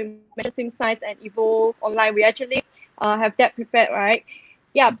 Just now we mentioned swim size and 𝐸𝐵 online. We actually have that prepared, right?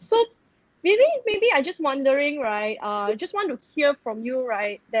 Yeah. So maybe I just wondering, right? Just want to hear from you,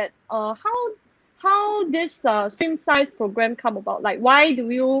 right? That how this swim size program come about? Like, why do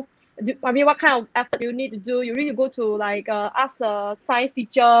you? I mean, what kind of effort do you need to do? You really go to like ask a science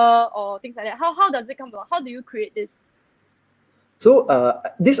teacher or things like that. How does it come about? How do you create this? So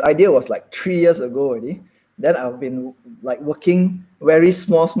this idea was like 3 years ago already. Then I've been like working very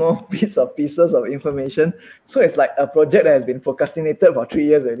small pieces of information. So it's like a project that has been procrastinated for 3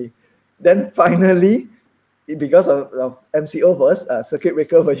 years already. Then finally, because of MCO for us, Circuit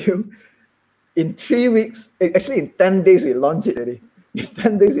Breaker for you, in 3 weeks, actually in 10 days, we launched it already. In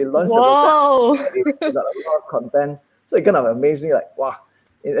 10 days, we launched wow. We got a lot of content. So it kind of amazed me, like, wow,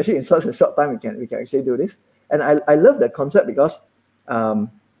 actually in such a short time, we can actually do this. And I love the concept because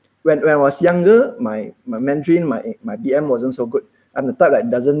when I was younger, my Mandarin, my BM wasn't so good. I'm the type that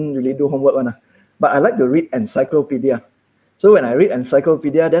doesn't really do homework one. But I like to read encyclopedia. So when I read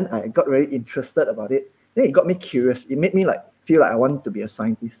encyclopedia, then I got very interested about it. Then it got me curious. It made me like feel like I want to be a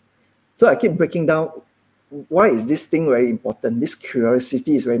scientist. So I keep breaking down, why is this thing very important? This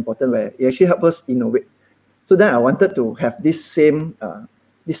curiosity is very important, where it actually helps us innovate. So then I wanted to have this same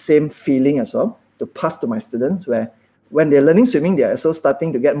feeling as well to pass to my students, where when they're learning swimming, they're also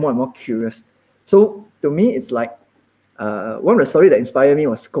starting to get more and more curious. So to me, it's like one of the stories that inspired me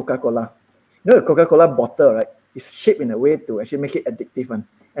was Coca-Cola. You know, the Coca-Cola bottle, right? It's shaped in a way to actually make it addictive.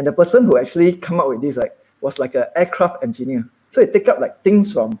 And the person who actually come up with this, right, was like an aircraft engineer. So he take up like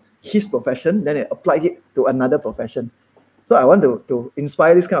things from his profession, then he applied it to another profession. So I want to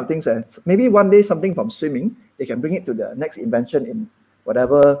inspire these kind of things where maybe one day something from swimming, they can bring it to the next invention in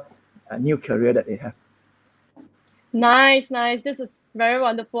whatever new career that they have. Nice, nice. This is very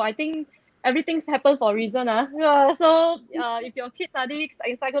wonderful. I think everything's happened for a reason. So if your kids study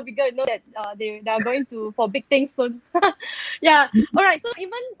Cycle Bigger, you know that they are going for big things soon. Yeah. All right. So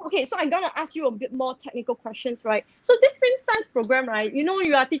so I'm gonna ask you a bit more technical questions, right? So this same science program, right? You know,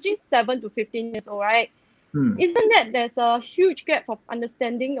 you are teaching 7 to 15 years old, right? Isn't that there's a huge gap of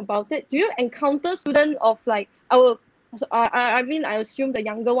understanding about it? Do you encounter students of like I mean, I assume the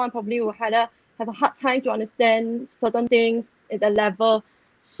younger one probably will have a hard time to understand certain things at the level.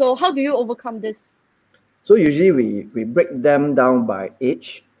 So how do you overcome this? So usually we break them down by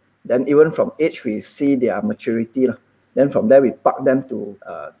age. Then even from age, we see their maturity. Then from there, we park them to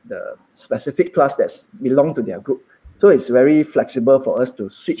the specific class that's belong to their group. So it's very flexible for us to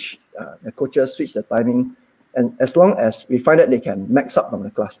switch, the coaches switch the timing. And as long as we find that they can max up from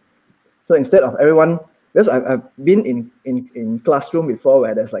the class. So instead of everyone, because I've been in classroom before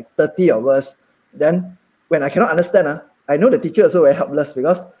where there's like 30 of us, then when I cannot understand, I know the teacher is also very helpless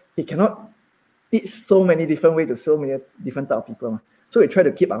because he cannot teach so many different ways to so many different type of people. So we try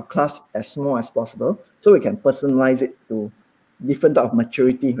to keep our class as small as possible so we can personalize it to different type of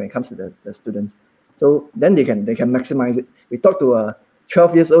maturity when it comes to the students. So then they can maximize it. We talk to a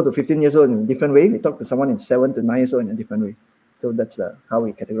 12 years old to 15 years old in a different way. We talk to someone in 7 to 9 years old in a different way. So that's how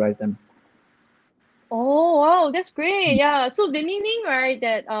we categorize them. Oh, wow, that's great. Yeah. So the meaning, right,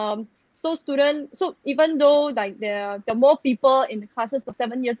 that so even though like there are more people in the classes of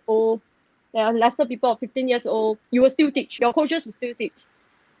 7 years old, there are lesser people of 15 years old, you will still teach. Your coaches will still teach.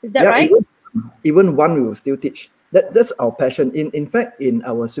 Is that right? Even one we will still teach. That's our passion. In fact, in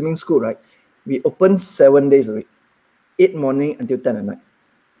our swimming school, right, we open 7 days a week, 8 morning until 10 at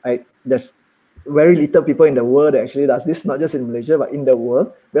night. There's very little people in the world that actually does this, not just in Malaysia, but in the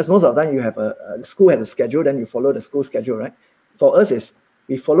world. Because most of the time you have the school has a schedule, then you follow the school schedule, right? For us,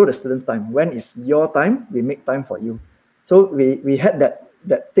 we follow the student's time. When is your time, we make time for you. So we had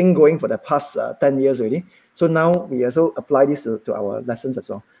that thing going for the past 10 years already. So now we also apply this to our lessons as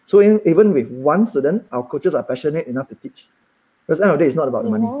well. So even with one student, our coaches are passionate enough to teach. Because at the end of the day, it's not about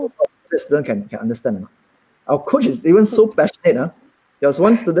the money. The student can understand. Our coach is even so passionate. There was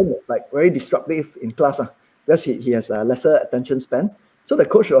one student that like very disruptive in class because he has a lesser attention span. So the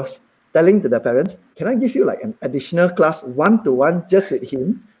coach was telling to the parents, can I give you like an additional class 1-to-1 just with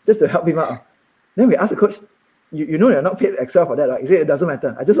him, just to help him out? Then we asked the coach, you know you're not paid extra for that, right? He said, it doesn't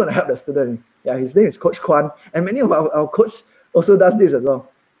matter. I just want to help the student. Yeah, his name is Coach Kwan. And many of our coach also does this as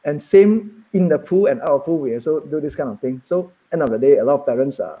well. And same in the pool and out of pool, we also do this kind of thing. So end of the day, a lot of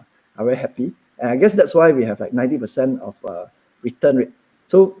parents are very happy. And I guess that's why we have like 90% of return rate.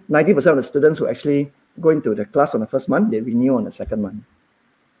 So 90% of the students who actually go into the class on the first month, they renew on the second month.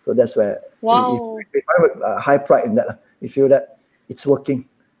 So that's where we find high pride in that. We feel that it's working.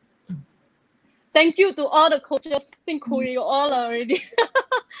 Thank you to all the coaches. You all already.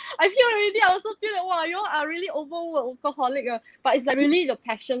 I feel already. I also feel like wow, you all are really workaholic. But it's like really the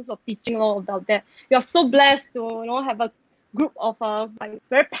passions of teaching all about that. You are so blessed to have a group of like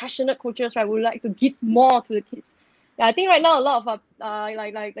very passionate coaches, right? Would like to give more to the kids. Yeah, I think right now a lot of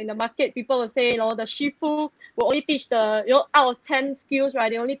like in the market, people will say the shifu will only teach the out of 10 skills, right?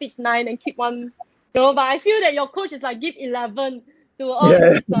 They only teach 9 and keep 1. But I feel that your coach is like give 11 to all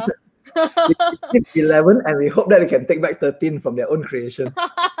the kids. We give 11 and we hope that they can take back 13 from their own creation.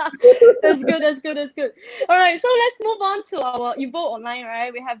 That's good. All right, so let's move on to our 𝐸𝐿 online,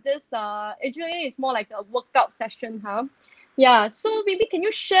 right? We have this actually it's more like a workout session, Yeah, so maybe can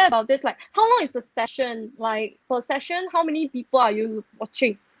you share about this? Like, how long is the session? Like, per session, how many people are you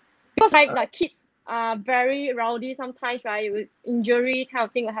watching? Because like kids are very rowdy sometimes, right? With injury kind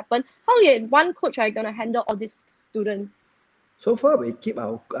of thing will happen. How is one coach gonna handle all these students? So far, we keep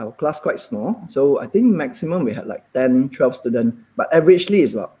our class quite small. So I think maximum we had like 10, 12 students, but averagely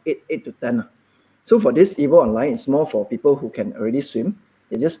is about 8 to 10. So for this 𝐸𝐿 online, it's more for people who can already swim.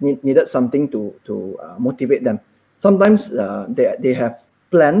 They just needed something to motivate them. Sometimes they have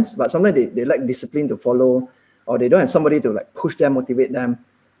plans, but sometimes they lack discipline to follow, or they don't have somebody to like push them, motivate them.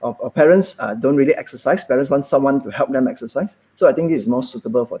 Or parents don't really exercise. Parents want someone to help them exercise. So I think this is more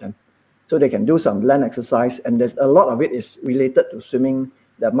suitable for them. So they can do some land exercise, and there's a lot of it is related to swimming,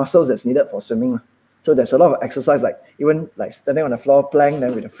 the muscles that's needed for swimming. So there's a lot of exercise, like even like standing on the floor, plank,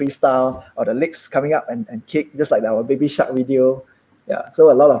 then with a freestyle, or the legs coming up and kick, just like our baby shark video. Yeah,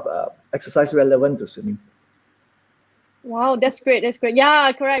 so a lot of exercise relevant to swimming. Wow, that's great. That's great.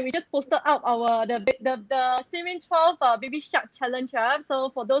 Yeah, correct. We just posted out our the swimming 12 baby shark challenge. So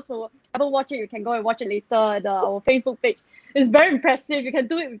for those who haven't watched it, you can go and watch it later at our Facebook page. It's very impressive. You can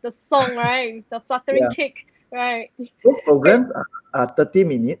do it with the song, right? With the fluttering Yeah. kick, right? Both programs are 30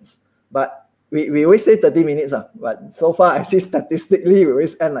 minutes, but we always say 30 minutes, but so far I see statistically we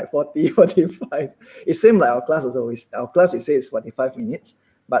always end like 40, 45. It's same like our class also. Our class we say is 45 minutes,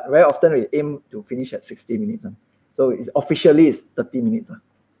 but very often we aim to finish at 60 minutes. So officially it's 30 minutes.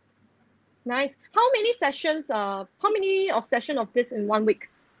 Nice. How many sessions? How many of session of this in 1 week?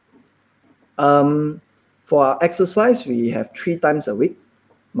 For our exercise, we have 3 times a week,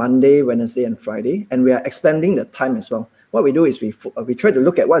 Monday, Wednesday, and Friday, and we are expanding the time as well. What we do is we try to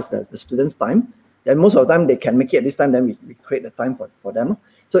look at what's the students' time. Then most of the time they can make it at this time, then we create the time for them.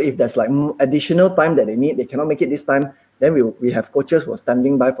 So if there's like additional time that they need, they cannot make it this time, then we have coaches who are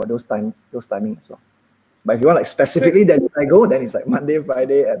standing by for those timing as well. But if you want like specifically then I go, then it's like Monday,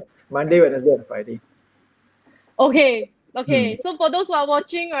 Wednesday, and Friday. Okay. So for those who are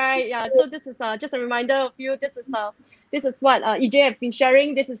watching, right? Yeah. So this is just a reminder of you. This is what 𝐸𝐥 have been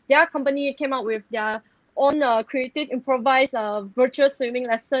sharing. This is their company came out with their own creative, improvised virtual swimming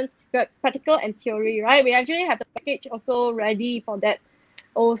lessons. We have practical and theory, right? We actually have the package also ready for that.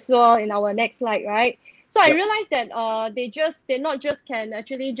 Also in our next slide, right? So I realized that they not just can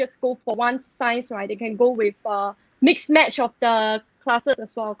actually just go for one science, right? They can go with mixed match of the classes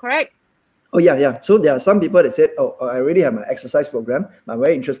as well, correct? Oh yeah. So there are some people that said, oh, I already have my exercise program. I'm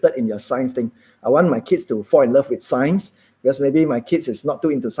very interested in your science thing. I want my kids to fall in love with science because maybe my kids is not too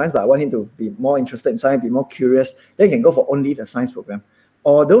into science, but I want him to be more interested in science, be more curious. They can go for only the science program.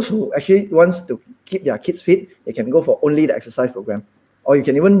 Or those who actually wants to keep their kids fit, they can go for only the exercise program. Or you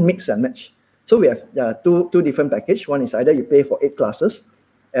can even mix and match. So we have two different packages. One is either you pay for 8 classes,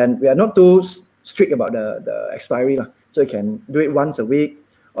 and we are not too strict about the expiry. So you can do it once a week,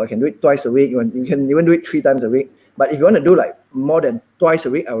 or you can do it twice a week. You can even do it 3 times a week. But if you want to do like more than twice a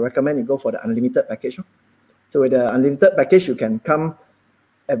week, I would recommend you go for the unlimited package. So with the unlimited package, you can come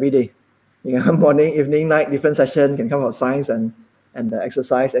every day. You can come morning, evening, night, different session. You can come for science and the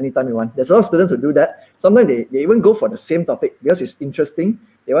exercise anytime you want. There's a lot of students who do that. Sometimes they even go for the same topic because it's interesting.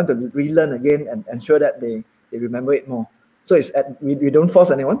 They want to relearn again and ensure that they remember it more. So we don't force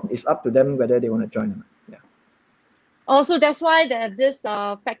anyone. It's up to them whether they want to join or not. Yeah. Also, that's why this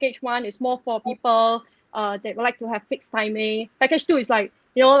package 1 is more for people that would like to have fixed timing. Package 2 is like,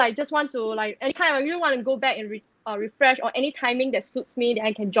 like just want to like anytime I really want to go back and refresh, or any timing that suits me, then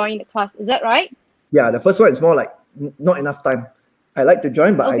I can join the class. Is that right? Yeah, the first one is more like not enough time. I like to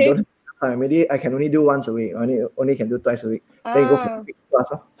join, but I don't have enough time. Maybe I can only do once a week. Only can do twice a week. Then you go for fixed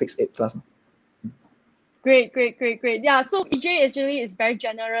class, fixed 8 class. Great. Yeah, so 𝐸𝐥 actually is very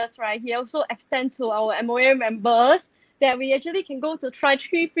generous, right? He also extends to our MOA members that we actually can go to try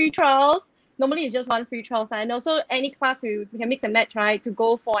 3 free trials. Normally it's just 1 free trial, and also any class we can mix and match, right? To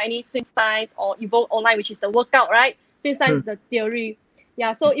go for any swim science or 𝐸𝐥 online, which is the workout, right? Swim science is the theory.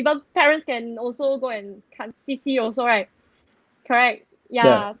 Yeah, so even parents can also go and CC also, right? Correct.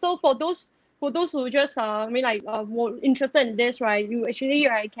 Yeah. So for those who just more interested in this, right? You actually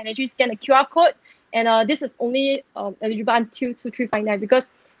can actually scan a QR code, and this is only eligible until 2359 because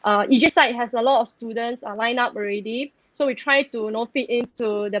𝐸𝐥 site has a lot of students lined up already. So we try to fit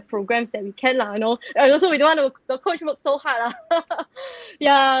into the programs that we can, and also we don't want the coach work so hard.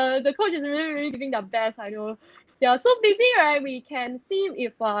 Yeah, the coach is really giving the best, I know. Yeah, so maybe we can see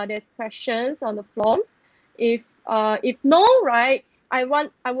if there's questions on the floor. If no, right, I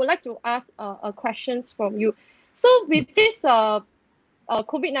would like to ask questions from you. So with this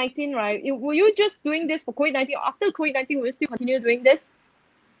COVID-19, right, were you just doing this for COVID-19, or after COVID-19 will you still continue doing this?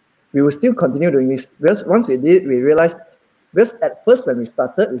 We will still continue doing this because once we did, we realized, because at first when we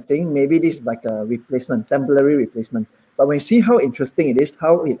started, we think maybe this is like a replacement, temporary replacement. But when you see how interesting it is,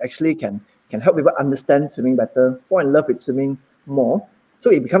 how it actually can help people understand swimming better, fall in love with swimming more, so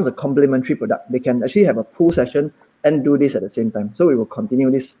it becomes a complementary product. They can actually have a pool session and do this at the same time. So we will continue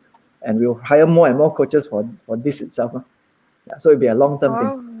this, and we will hire more and more coaches for this itself. Yeah, so it'll be a long-term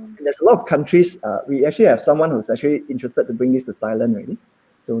thing. And there's a lot of countries. We actually have someone who's actually interested to bring this to Thailand already.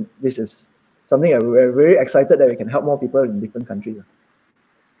 So this is something that we're very excited that we can help more people in different countries.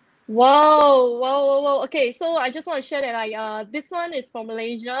 Wow. Okay, so I just want to share that this one is from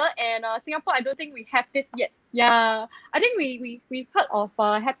Malaysia, and Singapore, I don't think we have this yet. Yeah, I think we heard of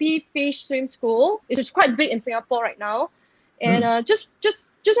Happy Fish Swim School. It's quite big in Singapore right now, and just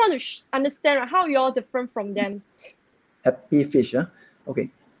want to understand how you're different from them. Happy Fish, okay.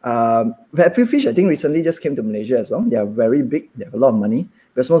 Happy Fish, I think recently just came to Malaysia as well. They are very big. They have a lot of money,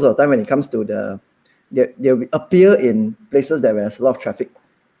 because most of the time when it comes to the they will appear in places that there's a lot of traffic.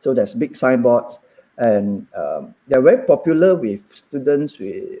 So there's big signboards, and they're very popular with students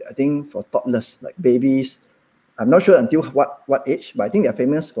with, I think, for toddlers, like babies. I'm not sure until what age, but I think they're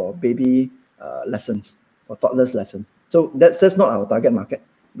famous for baby lessons, for toddlers lessons. So that's not our target market,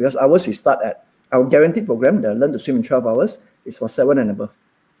 because ours, we start at our guaranteed program, the Learn to Swim in 12 Hours, is for 7 and above.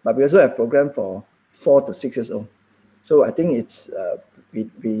 But we also have program for 4 to 6 years old. So I think it's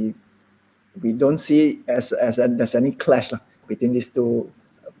we don't see as there's any clash between these two,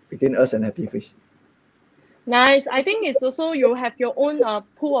 between us and Happy Fish. Nice. I think it's also you have your own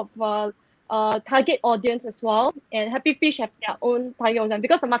pool of target audience as well, and Happy Fish have their own target audience,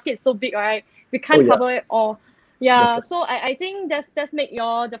 because the market is so big, right? We can't cover it all. Yeah, Yes, so I think that's make you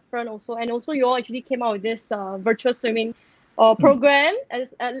all different also, and also you all actually came out with this virtual swimming program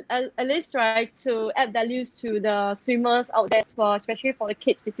as at least, right, to add values to the swimmers out there as well, especially for the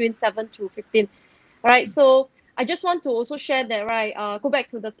kids between 7 to 15. All right, so I just want to also share that, right, go back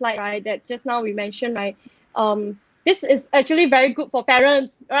to the slide, right, that just now we mentioned, right, this is actually very good for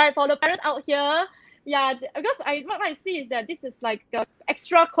parents, right, for the parents out here. Yeah, because what I see is that this is like the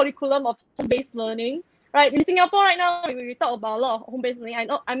extra curriculum of home-based learning, right? In Singapore right now, we talk about a lot of home-based learning.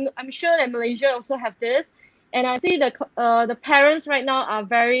 I'm sure that Malaysia also have this, and I see the parents right now are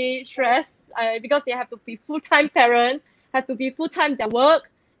very stressed because they have to be full-time parents, have to be full-time their work,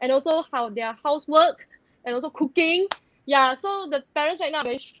 and also how their housework, and also cooking. Yeah, so the parents right now are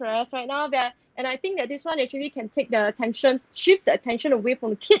very stressed right now. And I think that this one actually can take the attention, shift the attention away from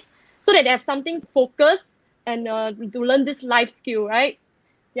the kids, so that they have something to focus and to learn this life skill, right?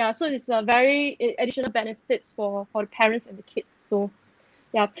 Yeah, so it's a very additional benefits for the parents and the kids. So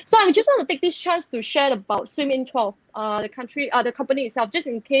yeah, so I just want to take this chance to share about Swim 12, the company itself, just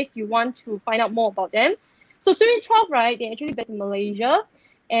in case you want to find out more about them. So Swim 12, right, they actually based in Malaysia,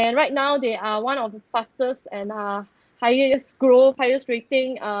 and right now they are one of the fastest and highest growth, highest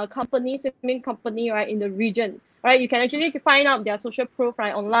rating swimming company, right, in the region. Right, you can actually find out their social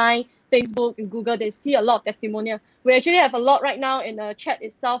profile online, Facebook and Google. They see a lot of testimonial. We actually have a lot right now in the chat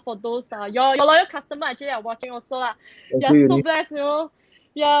itself for those your loyal customer actually are watching also. Yeah, so blessed, you know.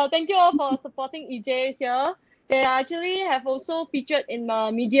 Yeah, thank you all for supporting 𝐸𝐥 here. They actually have also featured in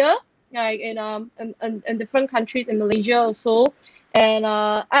media, like in different countries in Malaysia also. And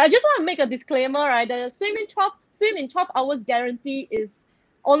I just want to make a disclaimer, right? The swim in 12 hours guarantee is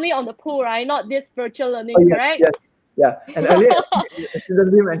only on the pool, right? Not this virtual learning, correct? Yes. Yeah, and earlier you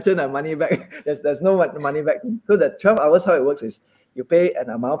accidentally mentioned money back. There's no money back. So the 12 hours, how it works is you pay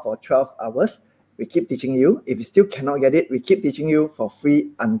an amount for 12 hours. We keep teaching you. If you still cannot get it, we keep teaching you for free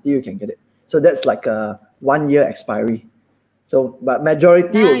until you can get it. So that's like a 1 year expiry. So, but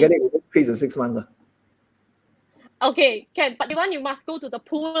majority will get it within 3 to 6 months. Okay, can, but the one you must go to the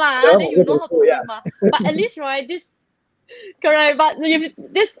pool then you know how to swim. But at least, right, this correct. But if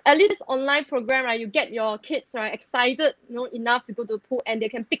this at least this online program, right, you get your kids, right, excited, enough to go to the pool, and they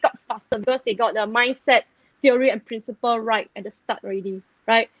can pick up faster because they got the mindset, theory, and principle right at the start already,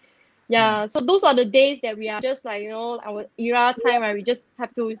 right? Yeah, so those are the days that we are just like, our era time, right? We just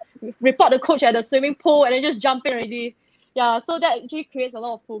have to report the coach at the swimming pool and then just jump in already. Yeah, so that actually creates a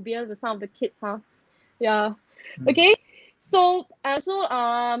lot of phobia with some of the kids, Yeah. Okay. So also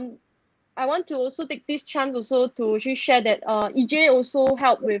I want to also take this chance also to actually share that 𝐸𝐥 also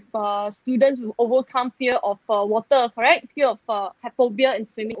help with students who overcome fear of water, correct? Fear of phobia in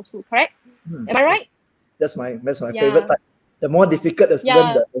swimming also, correct? Am I right? That's my favorite type. The more difficult the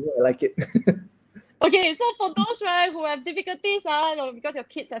student, the more I like it. Okay, so for those, right, who have difficulties, because your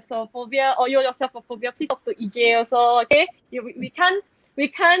kids have phobia or you yourself have phobia, please talk to 𝐸𝐥 also, okay? We can't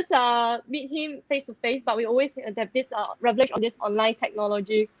meet him face to face, but we always have this leverage on this online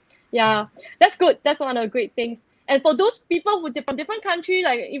technology. Yeah, that's good. That's one of the great things. And for those people who from different countries,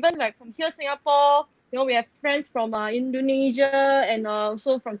 like even like from here, Singapore, we have friends from Indonesia and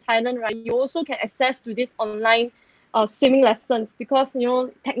also from Thailand, right? You also can access to this online swimming lessons because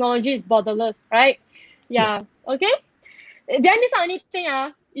technology is borderless, right? Yeah. Okay. Did I miss out anything,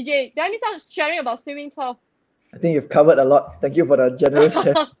 𝐸𝐥? Did I miss out sharing about Swim 12? I think you've covered a lot. Thank you for the generous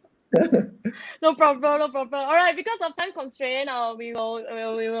share. No problem. All right, because of time constraint, we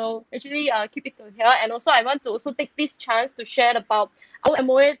will actually keep it to here. And also, I want to also take this chance to share about our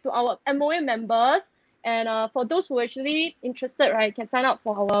MOA members. And for those who are actually interested, right, can sign up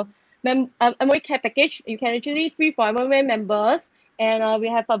for our MOA care package. You can actually free for MOA members. And we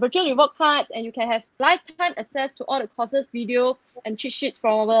have a virtual reward cards, and you can have lifetime access to all the courses, video, and cheat sheets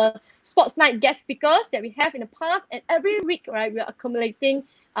from our sports night guest speakers that we have in the past. And every week, right, we are accumulating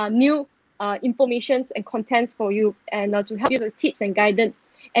new informations and contents for you and to help you with tips and guidance.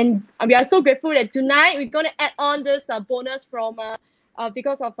 And we are so grateful that tonight we're going to add on this bonus from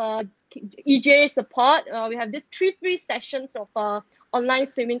because of EJ support. We have these 3 free sessions of online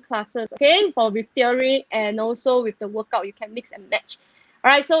swimming classes, okay, for with theory and also with the workout. You can mix and match. All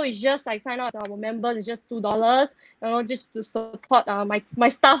right, so it's just like sign up as our members. It's just $2, just to support my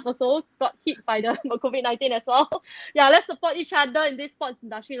staff also got hit by the COVID-19 as well. Yeah, let's support each other in this sports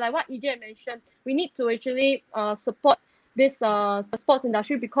industry. Like what EJ mentioned, we need to actually support this the sports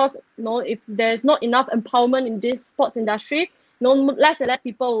industry, because if there's not enough empowerment in this sports industry, less and less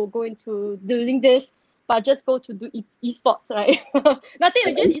people will go into doing this, but just go to do esports, right? Nothing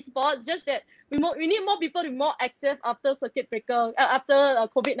against esports, just that we need more people to be more active after circuit breaker, after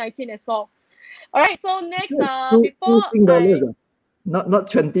COVID-19 as well. All right, so next, before not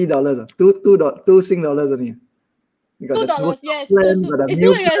 $20, two Sing dollars only. $2, yes. It's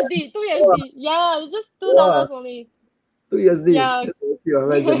 $2. $2. Yeah, it's just $2 only. $2. Yeah.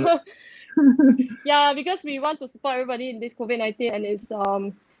 Yeah, because we want to support everybody in this COVID-19, and it's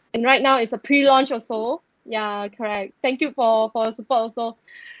and right now it's a pre-launch also. Yeah, correct. Thank you for support also.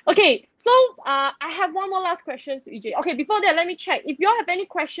 Okay, so I have one more last question to EJ. Okay, before that, let me check. If you all have any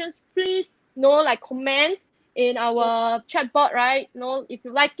questions, please comment in our chat board, right? If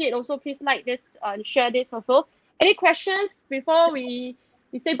you like it, also please like this and share this also. Any questions before we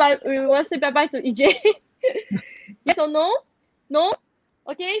say bye? We want to say bye to EJ. Yes or no? No?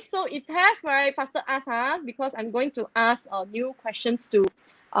 Okay, so if have, right, faster ask, because I'm going to ask new questions to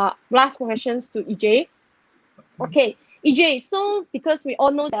last questions to EJ. Okay, EJ, so because we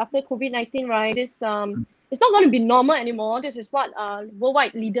all know that after COVID-19, right, this it's not going to be normal anymore. This is what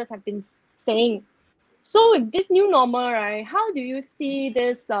worldwide leaders have been saying. So with this new normal, right, how do you see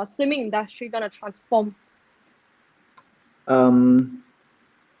this swimming industry going to transform?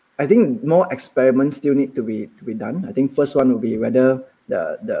 I think more experiments still need to be done. I think first one will be whether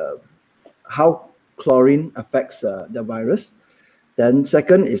how chlorine affects the virus. Then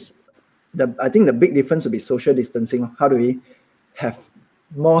second is I think the big difference will be social distancing. How do we have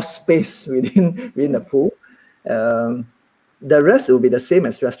more space within the pool? The rest will be the same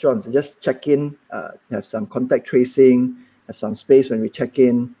as restaurants. Just check in, have some contact tracing, have some space when we check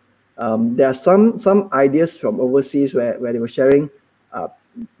in. There are some ideas from overseas where they were sharing.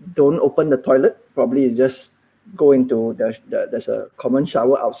 Don't open the toilet. Probably just go into there's a common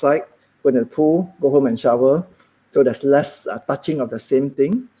shower outside. Go in the pool, go home and shower. So there's less touching of the same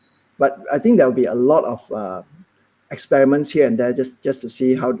thing. But I think there will be a lot of experiments here and there just to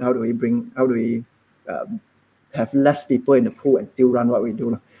see how do we have less people in the pool and still run what we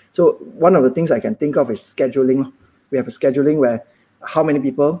do. So one of the things I can think of is scheduling. We have a scheduling where how many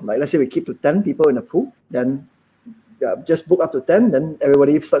people, like let's say we keep to 10 people in the pool, then just book up to 10, then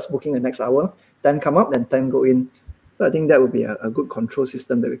everybody starts booking the next hour, 10 come up, then 10 go in. So I think that would be a good control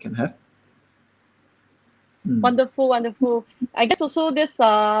system that we can have. Wonderful, wonderful. I guess also this,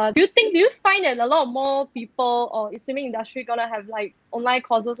 do you find that a lot more people or swimming industry gonna have like online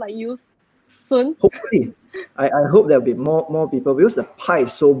courses like you soon? Hopefully. I hope there'll be more people, because the pie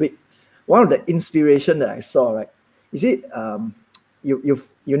is so big. One of the inspiration that I saw, right? You see,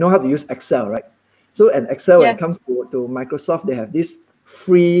 you know how to use Excel, right? So in Excel, when it comes to Microsoft, they have this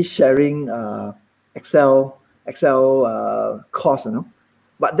free sharing Excel course,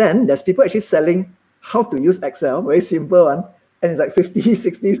 But then there's people actually selling how to use Excel, very simple one, and it's like 50,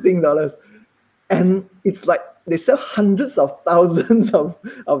 60 Sing dollars. And it's like they sell hundreds of thousands of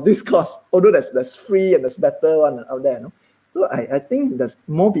this course, although there's free and there's better one out there. So I think that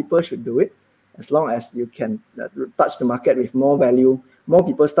more people should do it, as long as you can touch the market with more value. More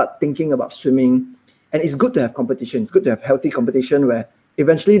people start thinking about swimming. And it's good to have competition. It's good to have healthy competition where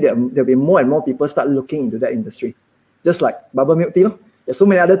eventually there'll be more and more people start looking into that industry. Just like bubble milk tea. There's so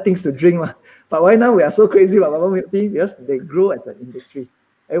many other things to drink. But why now we are so crazy about bubble milk tea? Because they grow as an industry.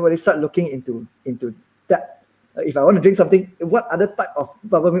 Everybody start looking into that. If I want to drink something, what other type of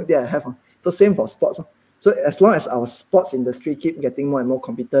bubble milk tea I have? So same for sports. So as long as our sports industry keep getting more and more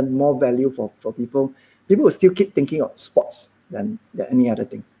competent, more value for people will still keep thinking of sports than any other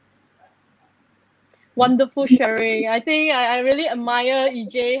things. Wonderful sharing. I think I really admire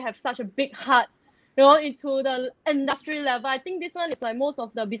EJ have such a big heart, into the industry level. I think this one is like most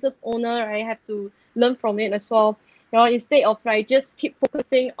of the business owner, right, have to learn from it as well. Instead of just keep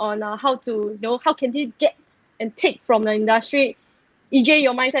focusing on how to, how can he get and take from the industry. EJ,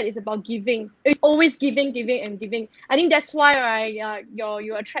 your mindset is about giving. It's always giving, and giving. I think that's why, right,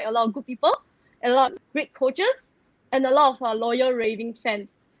 you attract a lot of good people, a lot of great coaches, and a lot of loyal raving fans.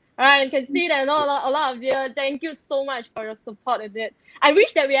 All right, you can see that a lot of you. Thank you so much for your support in it. I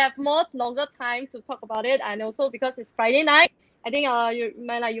wish that we have longer time to talk about it, and also because it's Friday night, I think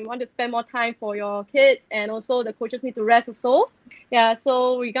you want to spend more time for your kids, and also the coaches need to rest also. Yeah,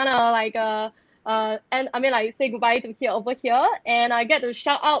 so we're gonna and I mean say goodbye to over here, and I get to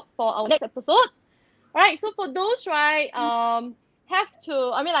shout out for our next episode. All right, so for those loved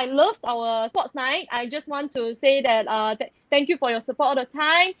our sports night. I just want to say that thank you for your support all the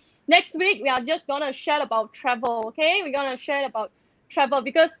time. Next week we are just gonna share about travel. Okay, we're gonna share about travel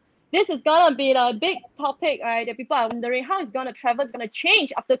because this is gonna be the big topic, right? That people are wondering how is travel is gonna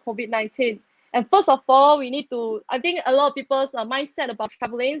change after COVID-19. And first of all, we need to. I think a lot of people's mindset about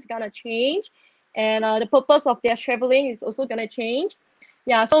traveling is gonna change, and the purpose of their traveling is also gonna change.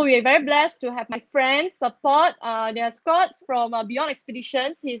 Yeah, so we are very blessed to have my friends support. They are Scots from Beyond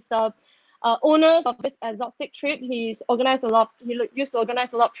Expeditions. He's the owners of this exotic trip. He's organized a lot. He used to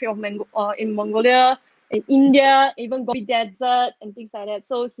organize a lot of trips in Mongolia, in India, even Gobi Desert and things like that.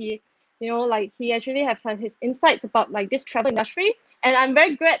 So he actually have his insights about this travel industry. And I'm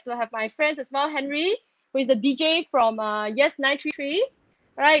very glad to have my friends as well, Henry, who is the DJ from Yes933.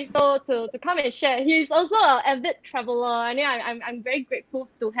 Right, so to come and share. He's also an avid traveler, and I'm very grateful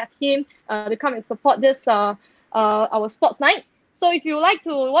to have him to come and support this our sports night. So if you like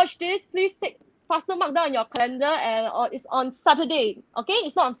to watch this, please take faster mark down on your calendar, and it's on Saturday. Okay,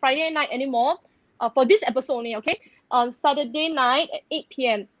 it's not on Friday night anymore. For this episode only. Okay, on Saturday night at 8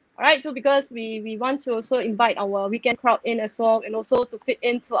 p.m. All right, so because we want to also invite our weekend crowd in as well, and also to fit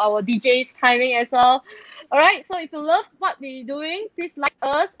into our DJ's timing as well. All right, so if you love what we're doing, please like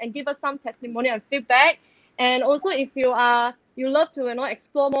us and give us some testimonial and feedback. And also, if you love to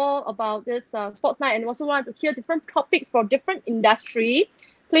explore more about this sports night and also want to hear different topics for different industry,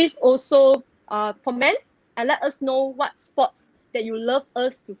 please also comment and let us know what sports that you love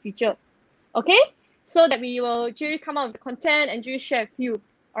us to feature. Okay, so that we will actually come out with content and just share with you.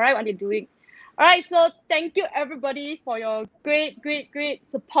 All right, what they're doing. All right, so thank you everybody for your great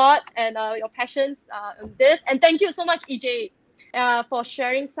support and your passions on this, and thank you so much EJ for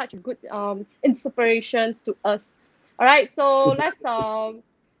sharing such good inspirations to us. All right, so let's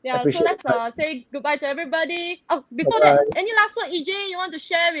say goodbye to everybody. Oh, before that, any last word EJ you want to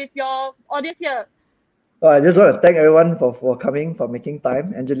share with your audience here? I just want to thank everyone for coming, for making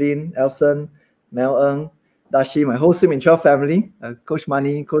time. Angeline, Elson, Mel Ng, Dashi, my whole Swim in 12 family, Coach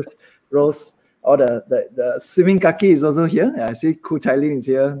Mani, Coach Rose. All the swimming kaki is also here. I see 𝐿𝐸𝐴𝐿𝐸 is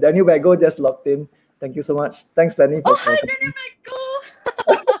here. Daniel Bago just logged in. Thank you so much. Thanks, Penny. Hi, Daniel Bago.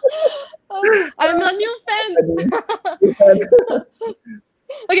 I'm a new fan.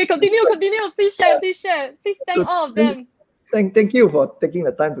 Okay, continue. Please share. Please thank all of them. Thank you for taking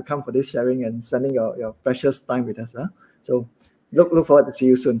the time to come for this sharing and spending your precious time with us. So look forward to see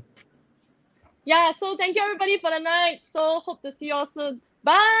you soon. Yeah, so thank you everybody for the night. So hope to see you all soon.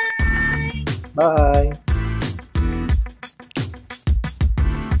 Bye. Bye.